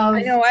of...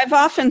 I know, I've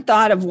often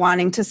thought of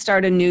wanting to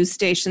start a news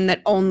station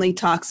that only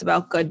talks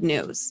about good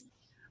news.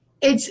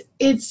 It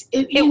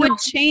would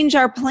change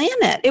our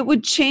planet. It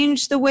would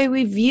change the way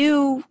we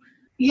view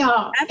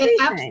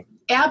everything.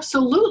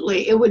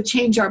 Absolutely, it would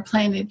change our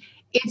planet.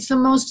 It's the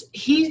most,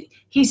 he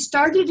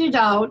started it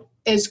out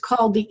as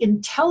called the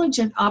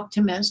intelligent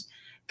optimist,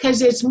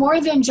 because it's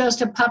more than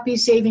just a puppy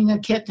saving a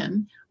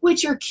kitten,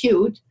 which are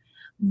cute,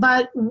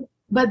 but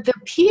the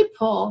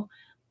people,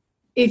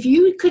 if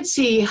you could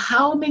see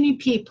how many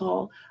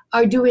people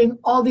are doing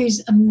all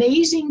these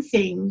amazing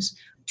things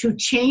to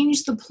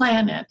change the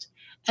planet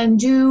and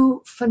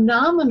do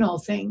phenomenal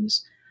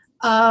things,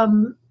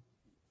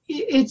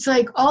 it's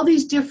like all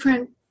these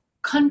different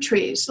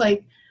countries,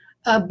 like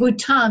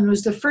Bhutan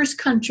was the first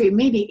country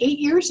maybe 8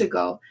 years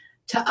ago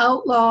to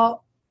outlaw,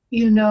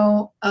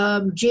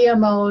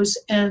 GMOs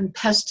and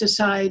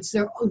pesticides.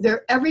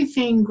 They're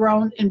everything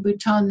grown in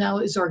Bhutan now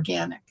is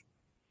organic,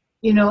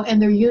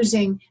 and they're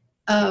using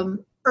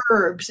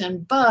herbs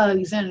and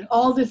bugs and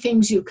all the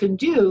things you can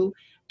do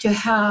to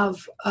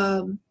have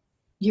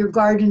your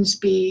gardens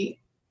be,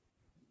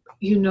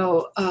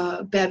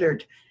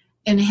 bettered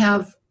and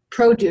have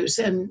produce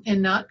and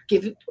not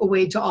give it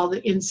away to all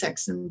the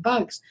insects and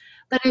bugs.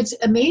 But it's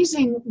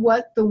amazing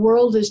what the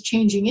world is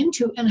changing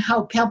into and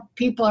how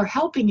people are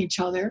helping each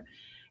other.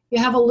 You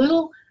have a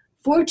little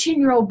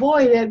 14-year-old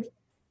boy that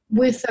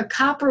with a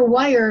copper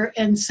wire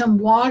and some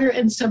water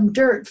and some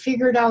dirt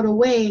figured out a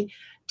way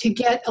to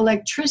get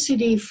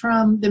electricity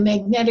from the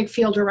magnetic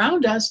field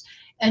around us,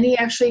 and he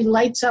actually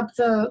lights up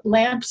the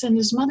lamps in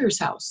his mother's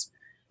house.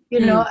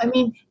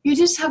 You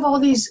just have all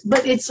these,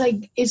 but it's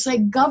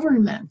like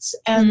governments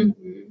and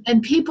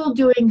people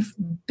doing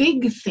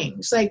big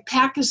things, like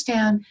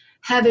Pakistan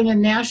having a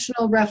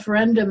national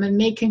referendum and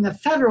making a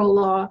federal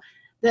law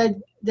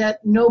that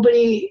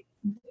nobody,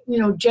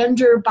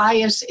 gender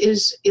bias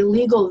is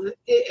illegal.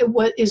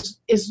 Is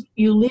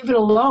you leave it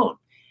alone.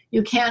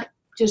 You can't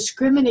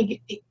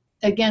discriminate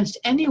against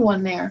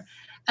anyone there.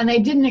 And I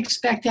didn't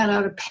expect that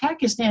out of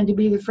Pakistan to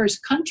be the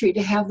first country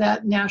to have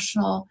that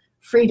national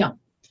freedom.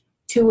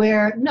 To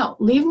where, no,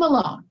 leave them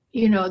alone.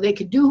 They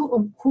could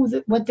do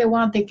what they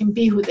want. They can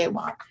be who they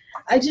want.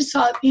 I just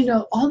thought,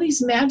 all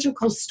these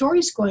magical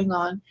stories going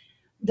on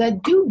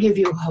that do give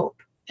you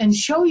hope and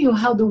show you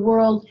how the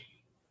world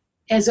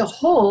as a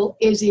whole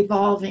is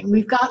evolving.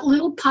 We've got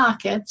little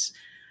pockets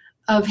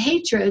of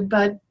hatred,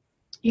 but,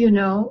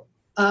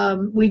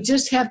 we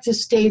just have to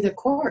stay the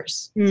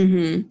course.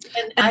 And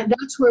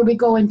that's where we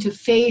go into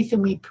faith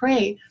and we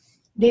pray.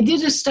 They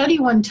did a study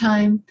one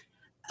time,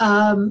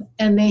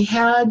 and they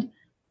had...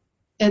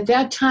 At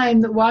that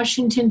time,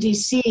 Washington,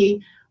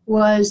 D.C.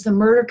 was the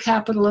murder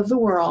capital of the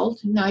world.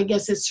 Now, I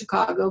guess it's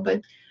Chicago,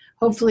 but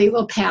hopefully it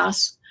will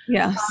pass.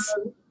 Yes.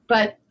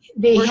 But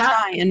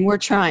we're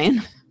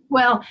trying.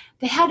 Well,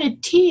 they had a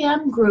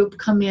TM group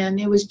come in.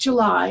 It was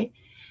July.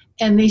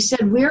 And they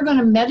said, we're going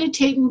to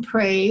meditate and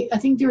pray. I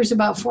think there was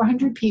about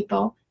 400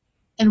 people.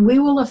 And we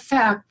will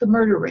affect the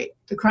murder rate,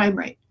 the crime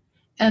rate.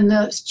 And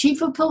the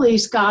chief of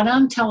police got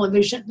on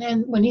television,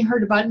 and when he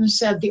heard about it, and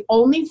said, the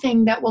only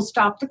thing that will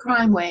stop the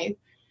crime wave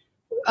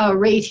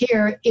rate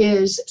here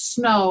is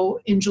snow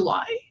in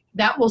July.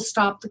 That will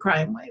stop the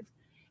crime wave.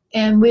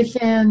 And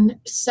within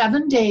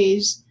 7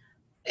 days,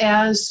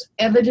 as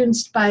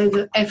evidenced by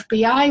the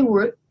FBI,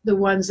 were the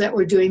ones that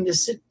were doing the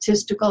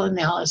statistical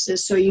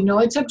analysis, so you know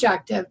it's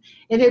objective,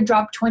 it had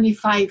dropped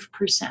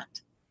 25%.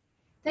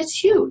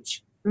 That's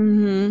huge.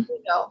 Mm-hmm.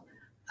 You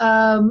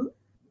know,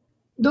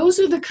 those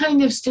are the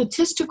kind of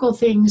statistical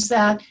things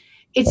that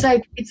it's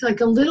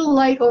like a little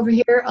light over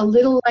here, a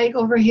little light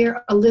over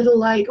here, a little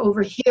light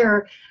over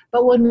here.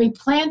 But when we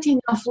plant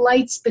enough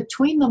lights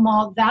between them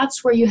all,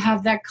 that's where you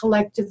have that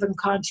collective and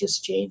conscious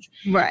change.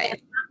 Right. And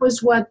that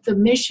was what the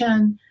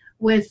mission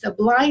with the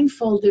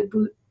blindfolded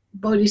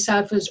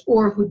bodhisattvas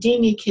or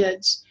Houdini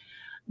kids,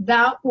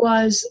 that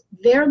was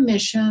their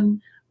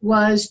mission,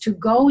 was to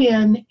go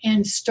in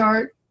and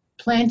start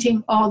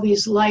planting all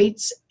these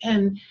lights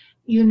and,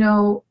 you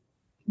know,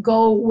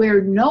 go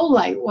where no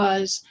light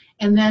was,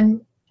 and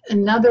then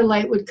another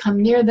light would come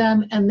near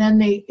them, and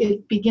then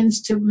it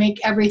begins to make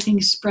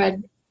everything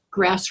spread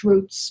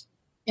grassroots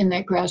in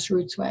that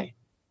grassroots way.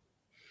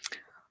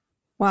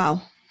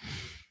 Wow.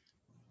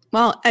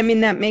 Well, I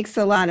mean, that makes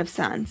a lot of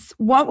sense.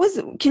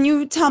 Can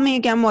you tell me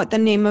again what the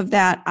name of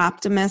that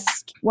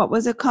optimist, what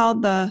was it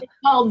called? It's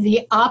called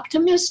The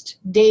Optimist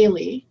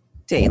Daily.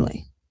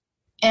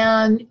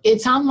 And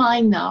it's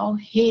online now.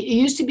 It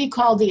used to be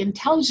called The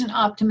Intelligent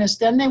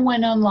Optimist. Then they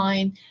went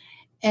online,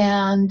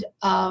 and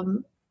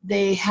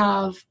he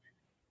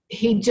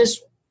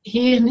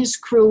and his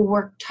crew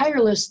worked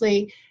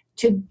tirelessly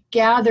to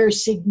gather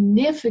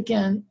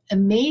significant,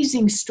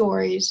 amazing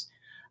stories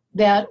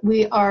that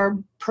we are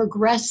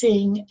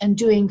progressing and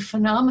doing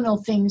phenomenal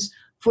things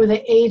for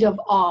the aid of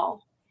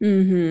all.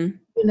 Mm-hmm.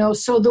 You know,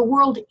 so the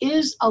world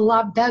is a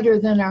lot better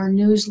than our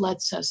news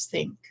lets us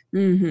think.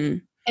 Mm-hmm.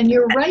 And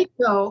you're right,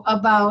 though,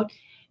 about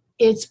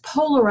it's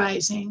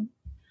polarizing.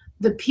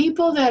 The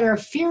people that are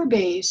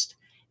fear-based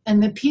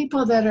and the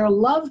people that are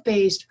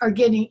love-based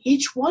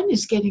each one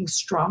is getting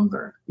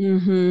stronger.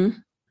 Mm-hmm.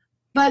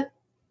 But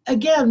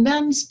again,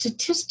 then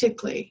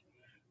statistically,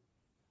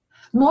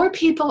 more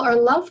people are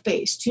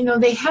love-based. You know,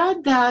 they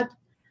had that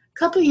a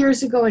couple of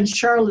years ago in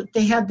Charlotte,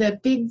 they had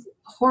that big,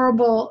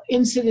 horrible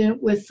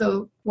incident with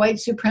the white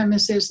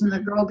supremacists and the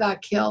girl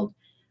got killed.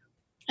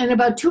 And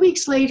about 2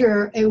 weeks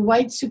later, a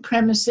white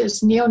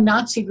supremacist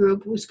neo-Nazi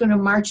group was going to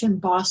march in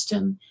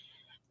Boston.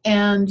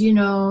 And, you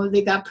know,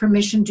 they got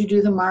permission to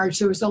do the march.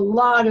 There was a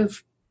lot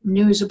of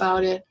news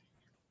about it.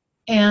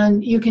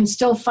 And you can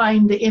still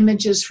find the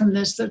images from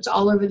this that's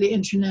all over the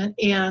internet.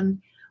 And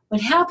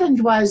what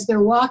happened was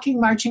they're walking,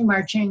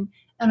 marching.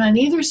 And on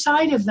either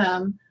side of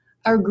them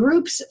are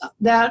groups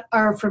that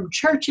are from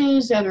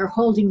churches that are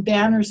holding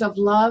banners of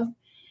love.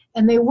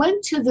 And they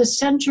went to the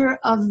center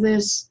of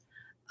this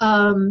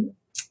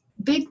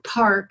big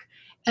park,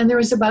 and there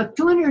was about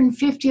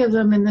 250 of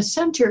them in the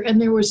center,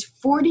 and there was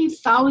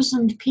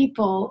 40,000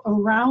 people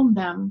around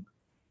them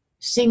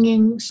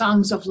singing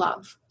songs of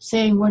love,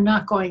 saying, we're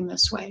not going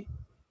this way.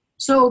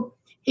 So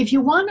if you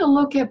want to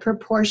look at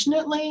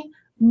proportionately,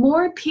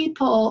 more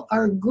people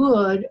are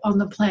good on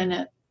the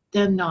planet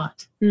than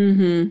not.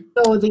 Mm-hmm.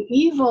 So the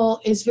evil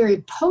is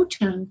very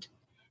potent,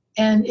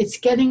 and it's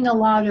getting a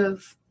lot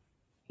of,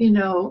 you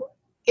know,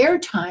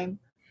 airtime,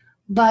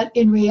 but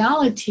in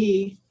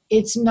reality,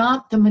 it's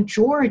not the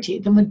majority.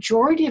 The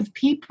majority of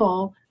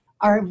people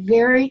are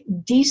very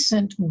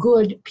decent,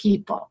 good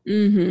people.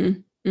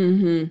 Mm-hmm.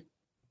 Mm-hmm.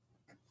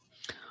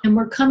 And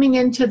we're coming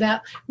into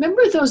that.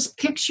 Remember those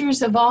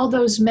pictures of all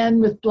those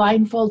men with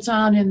blindfolds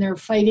on and they're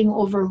fighting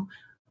over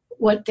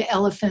what the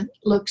elephant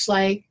looks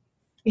like?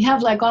 We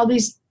have like all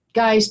these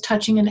guys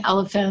touching an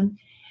elephant.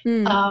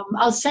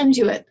 I'll send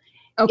you it.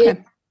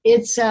 Okay.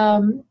 It's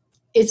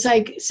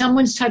like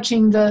someone's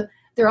touching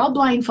they're all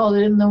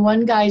blindfolded, and the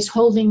one guy's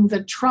holding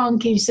the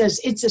trunk. He says,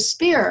 it's a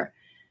spear.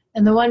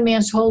 And the one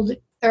man's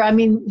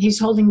he's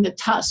holding the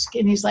tusk,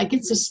 and he's like,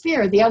 it's a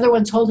spear. The other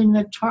one's holding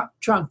the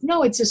trunk.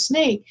 No, it's a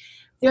snake.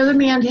 The other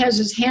man has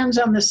his hands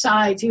on the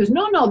sides. He goes,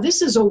 no,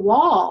 this is a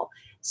wall.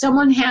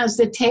 Someone has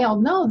the tail.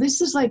 No,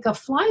 this is like a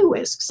fly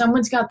whisk.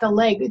 Someone's got the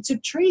leg. It's a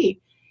tree.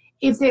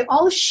 If they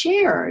all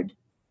shared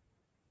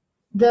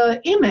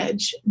the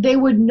image, they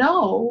would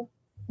know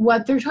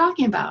what they're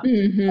talking about.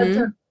 Mm-hmm. But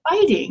they're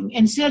fighting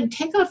and said,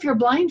 take off your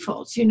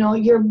blindfolds. You know,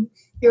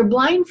 you're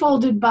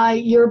blindfolded by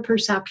your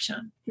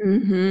perception.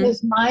 Mm-hmm.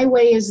 Because my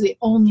way is the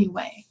only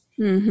way.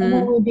 Mm-hmm. And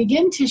when we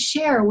begin to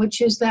share,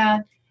 which is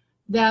that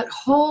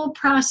whole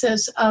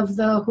process of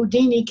the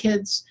Houdini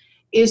kids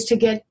is to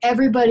get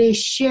everybody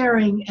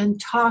sharing and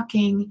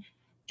talking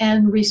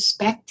and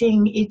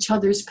respecting each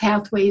other's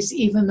pathways,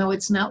 even though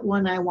it's not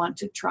one I want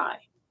to try.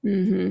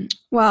 Mm-hmm.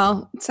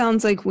 Well, it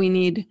sounds like we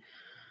need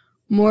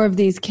More of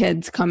these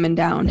kids coming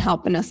down,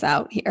 helping us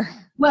out here.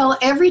 Well,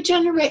 every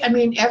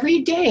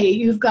day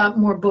you've got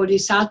more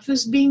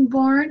bodhisattvas being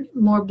born,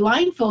 more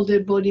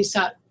blindfolded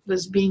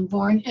bodhisattvas being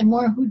born, and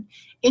more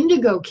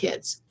indigo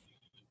kids.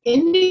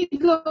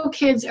 Indigo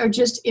kids are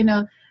just in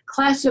a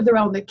class of their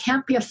own that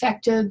can't be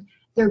affected.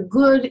 They're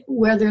good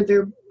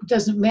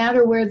doesn't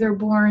matter where they're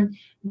born.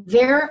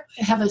 They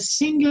have a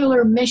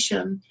singular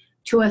mission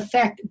to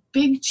affect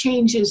big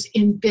changes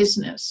in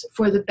business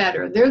for the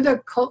better. They're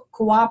the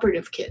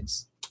cooperative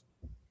kids.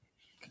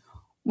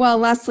 Well,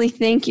 Lesley,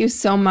 thank you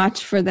so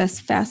much for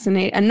this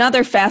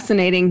another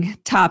fascinating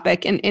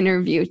topic and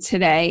interview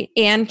today.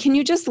 And can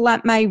you just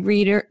let my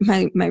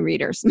listeners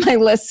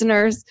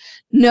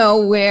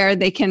know where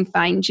they can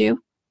find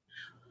you?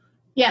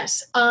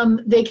 Yes,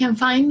 they can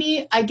find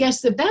me. I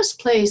guess the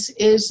best place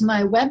is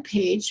my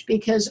webpage,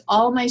 because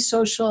all my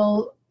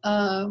social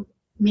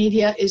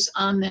media is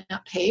on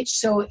that page.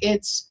 So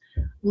it's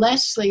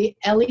Lesley,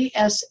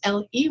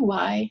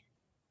 Lesley,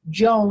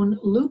 Joan,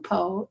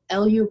 Lupo,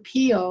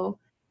 LUPO.com.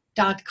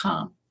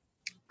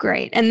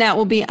 Great. And that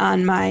will be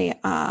on my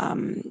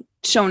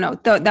show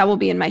note. That will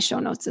be in my show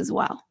notes as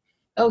well.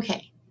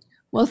 Okay.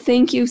 Well,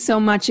 thank you so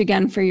much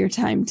again for your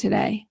time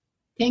today.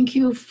 Thank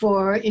you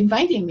for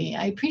inviting me.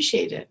 I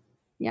appreciate it.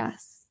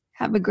 Yes.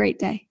 Have a great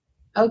day.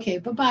 Okay.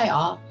 Bye-bye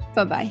all.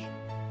 Bye-bye.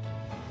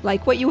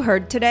 Like what you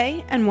heard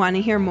today and want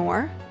to hear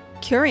more?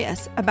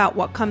 Curious about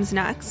what comes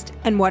next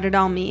and what it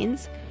all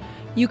means?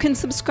 You can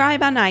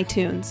subscribe on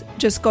iTunes.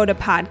 Just go to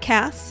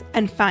podcasts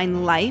and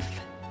find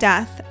Life,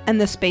 Death, and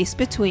the Space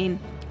Between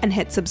and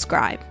hit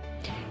subscribe.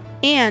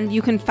 And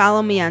you can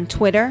follow me on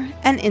Twitter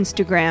and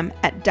Instagram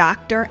at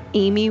Dr.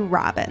 Amy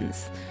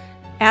Robbins.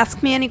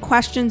 Ask me any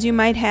questions you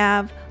might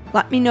have,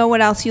 let me know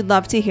what else you'd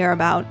love to hear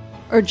about,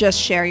 or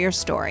just share your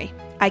story.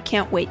 I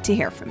can't wait to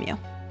hear from you.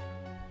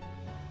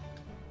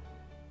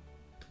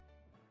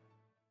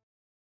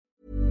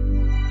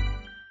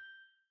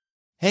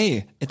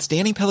 Hey, it's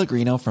Danny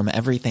Pellegrino from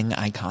Everything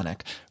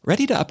Iconic.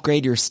 Ready to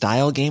upgrade your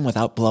style game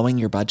without blowing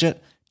your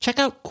budget? Check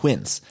out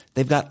Quince.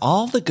 They've got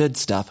all the good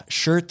stuff,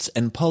 shirts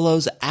and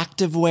polos,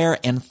 activewear,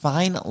 and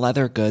fine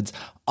leather goods,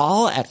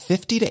 all at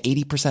 50 to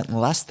 80%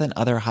 less than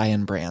other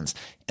high-end brands.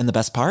 And the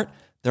best part?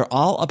 They're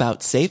all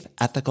about safe,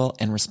 ethical,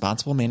 and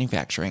responsible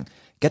manufacturing.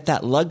 Get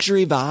that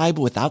luxury vibe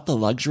without the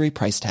luxury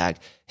price tag.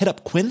 Hit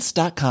up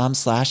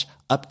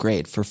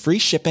quince.com/upgrade for free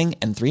shipping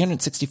and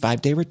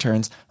 365-day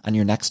returns on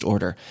your next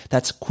order.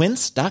 That's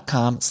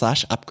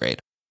quince.com/upgrade.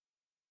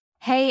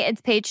 Hey,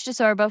 it's Paige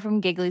DeSorbo from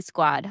Giggly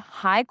Squad.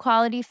 High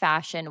quality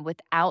fashion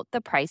without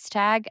the price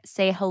tag.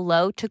 Say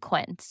hello to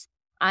Quince.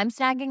 I'm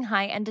snagging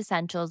high-end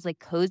essentials like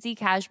cozy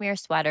cashmere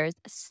sweaters,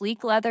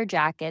 sleek leather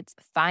jackets,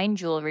 fine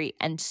jewelry,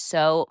 and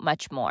so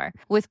much more.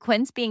 With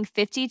Quince being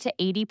 50 to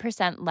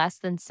 80% less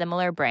than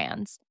similar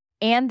brands.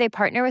 And they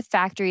partner with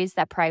factories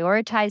that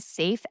prioritize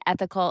safe,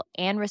 ethical,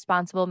 and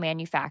responsible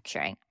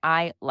manufacturing.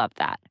 I love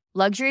that.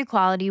 Luxury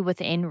quality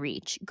within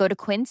reach. Go to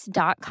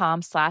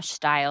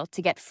quince.com/style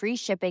to get free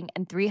shipping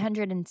and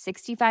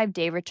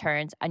 365-day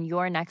returns on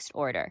your next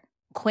order.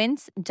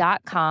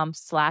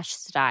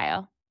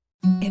 Quince.com/style.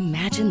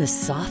 Imagine the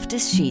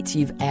softest sheets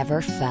you've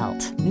ever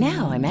felt.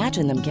 Now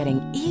imagine them getting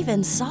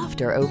even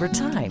softer over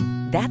time.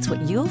 That's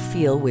what you'll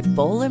feel with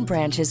Boll &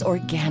 Branch's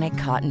organic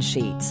cotton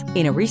sheets.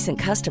 In a recent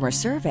customer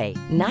survey,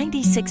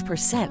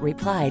 96%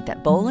 replied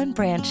that Boll &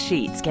 Branch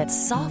sheets get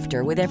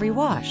softer with every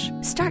wash.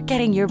 Start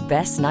getting your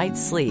best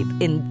night's sleep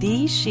in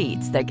these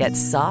sheets that get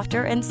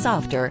softer and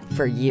softer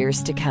for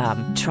years to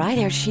come. Try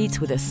their sheets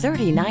with a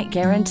 30-night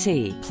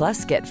guarantee.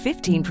 Plus, get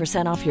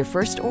 15% off your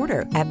first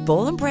order at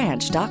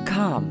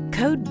bollandbranch.com.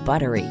 Code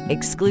BUTTERY.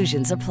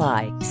 Exclusions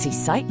apply. See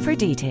site for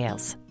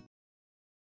details.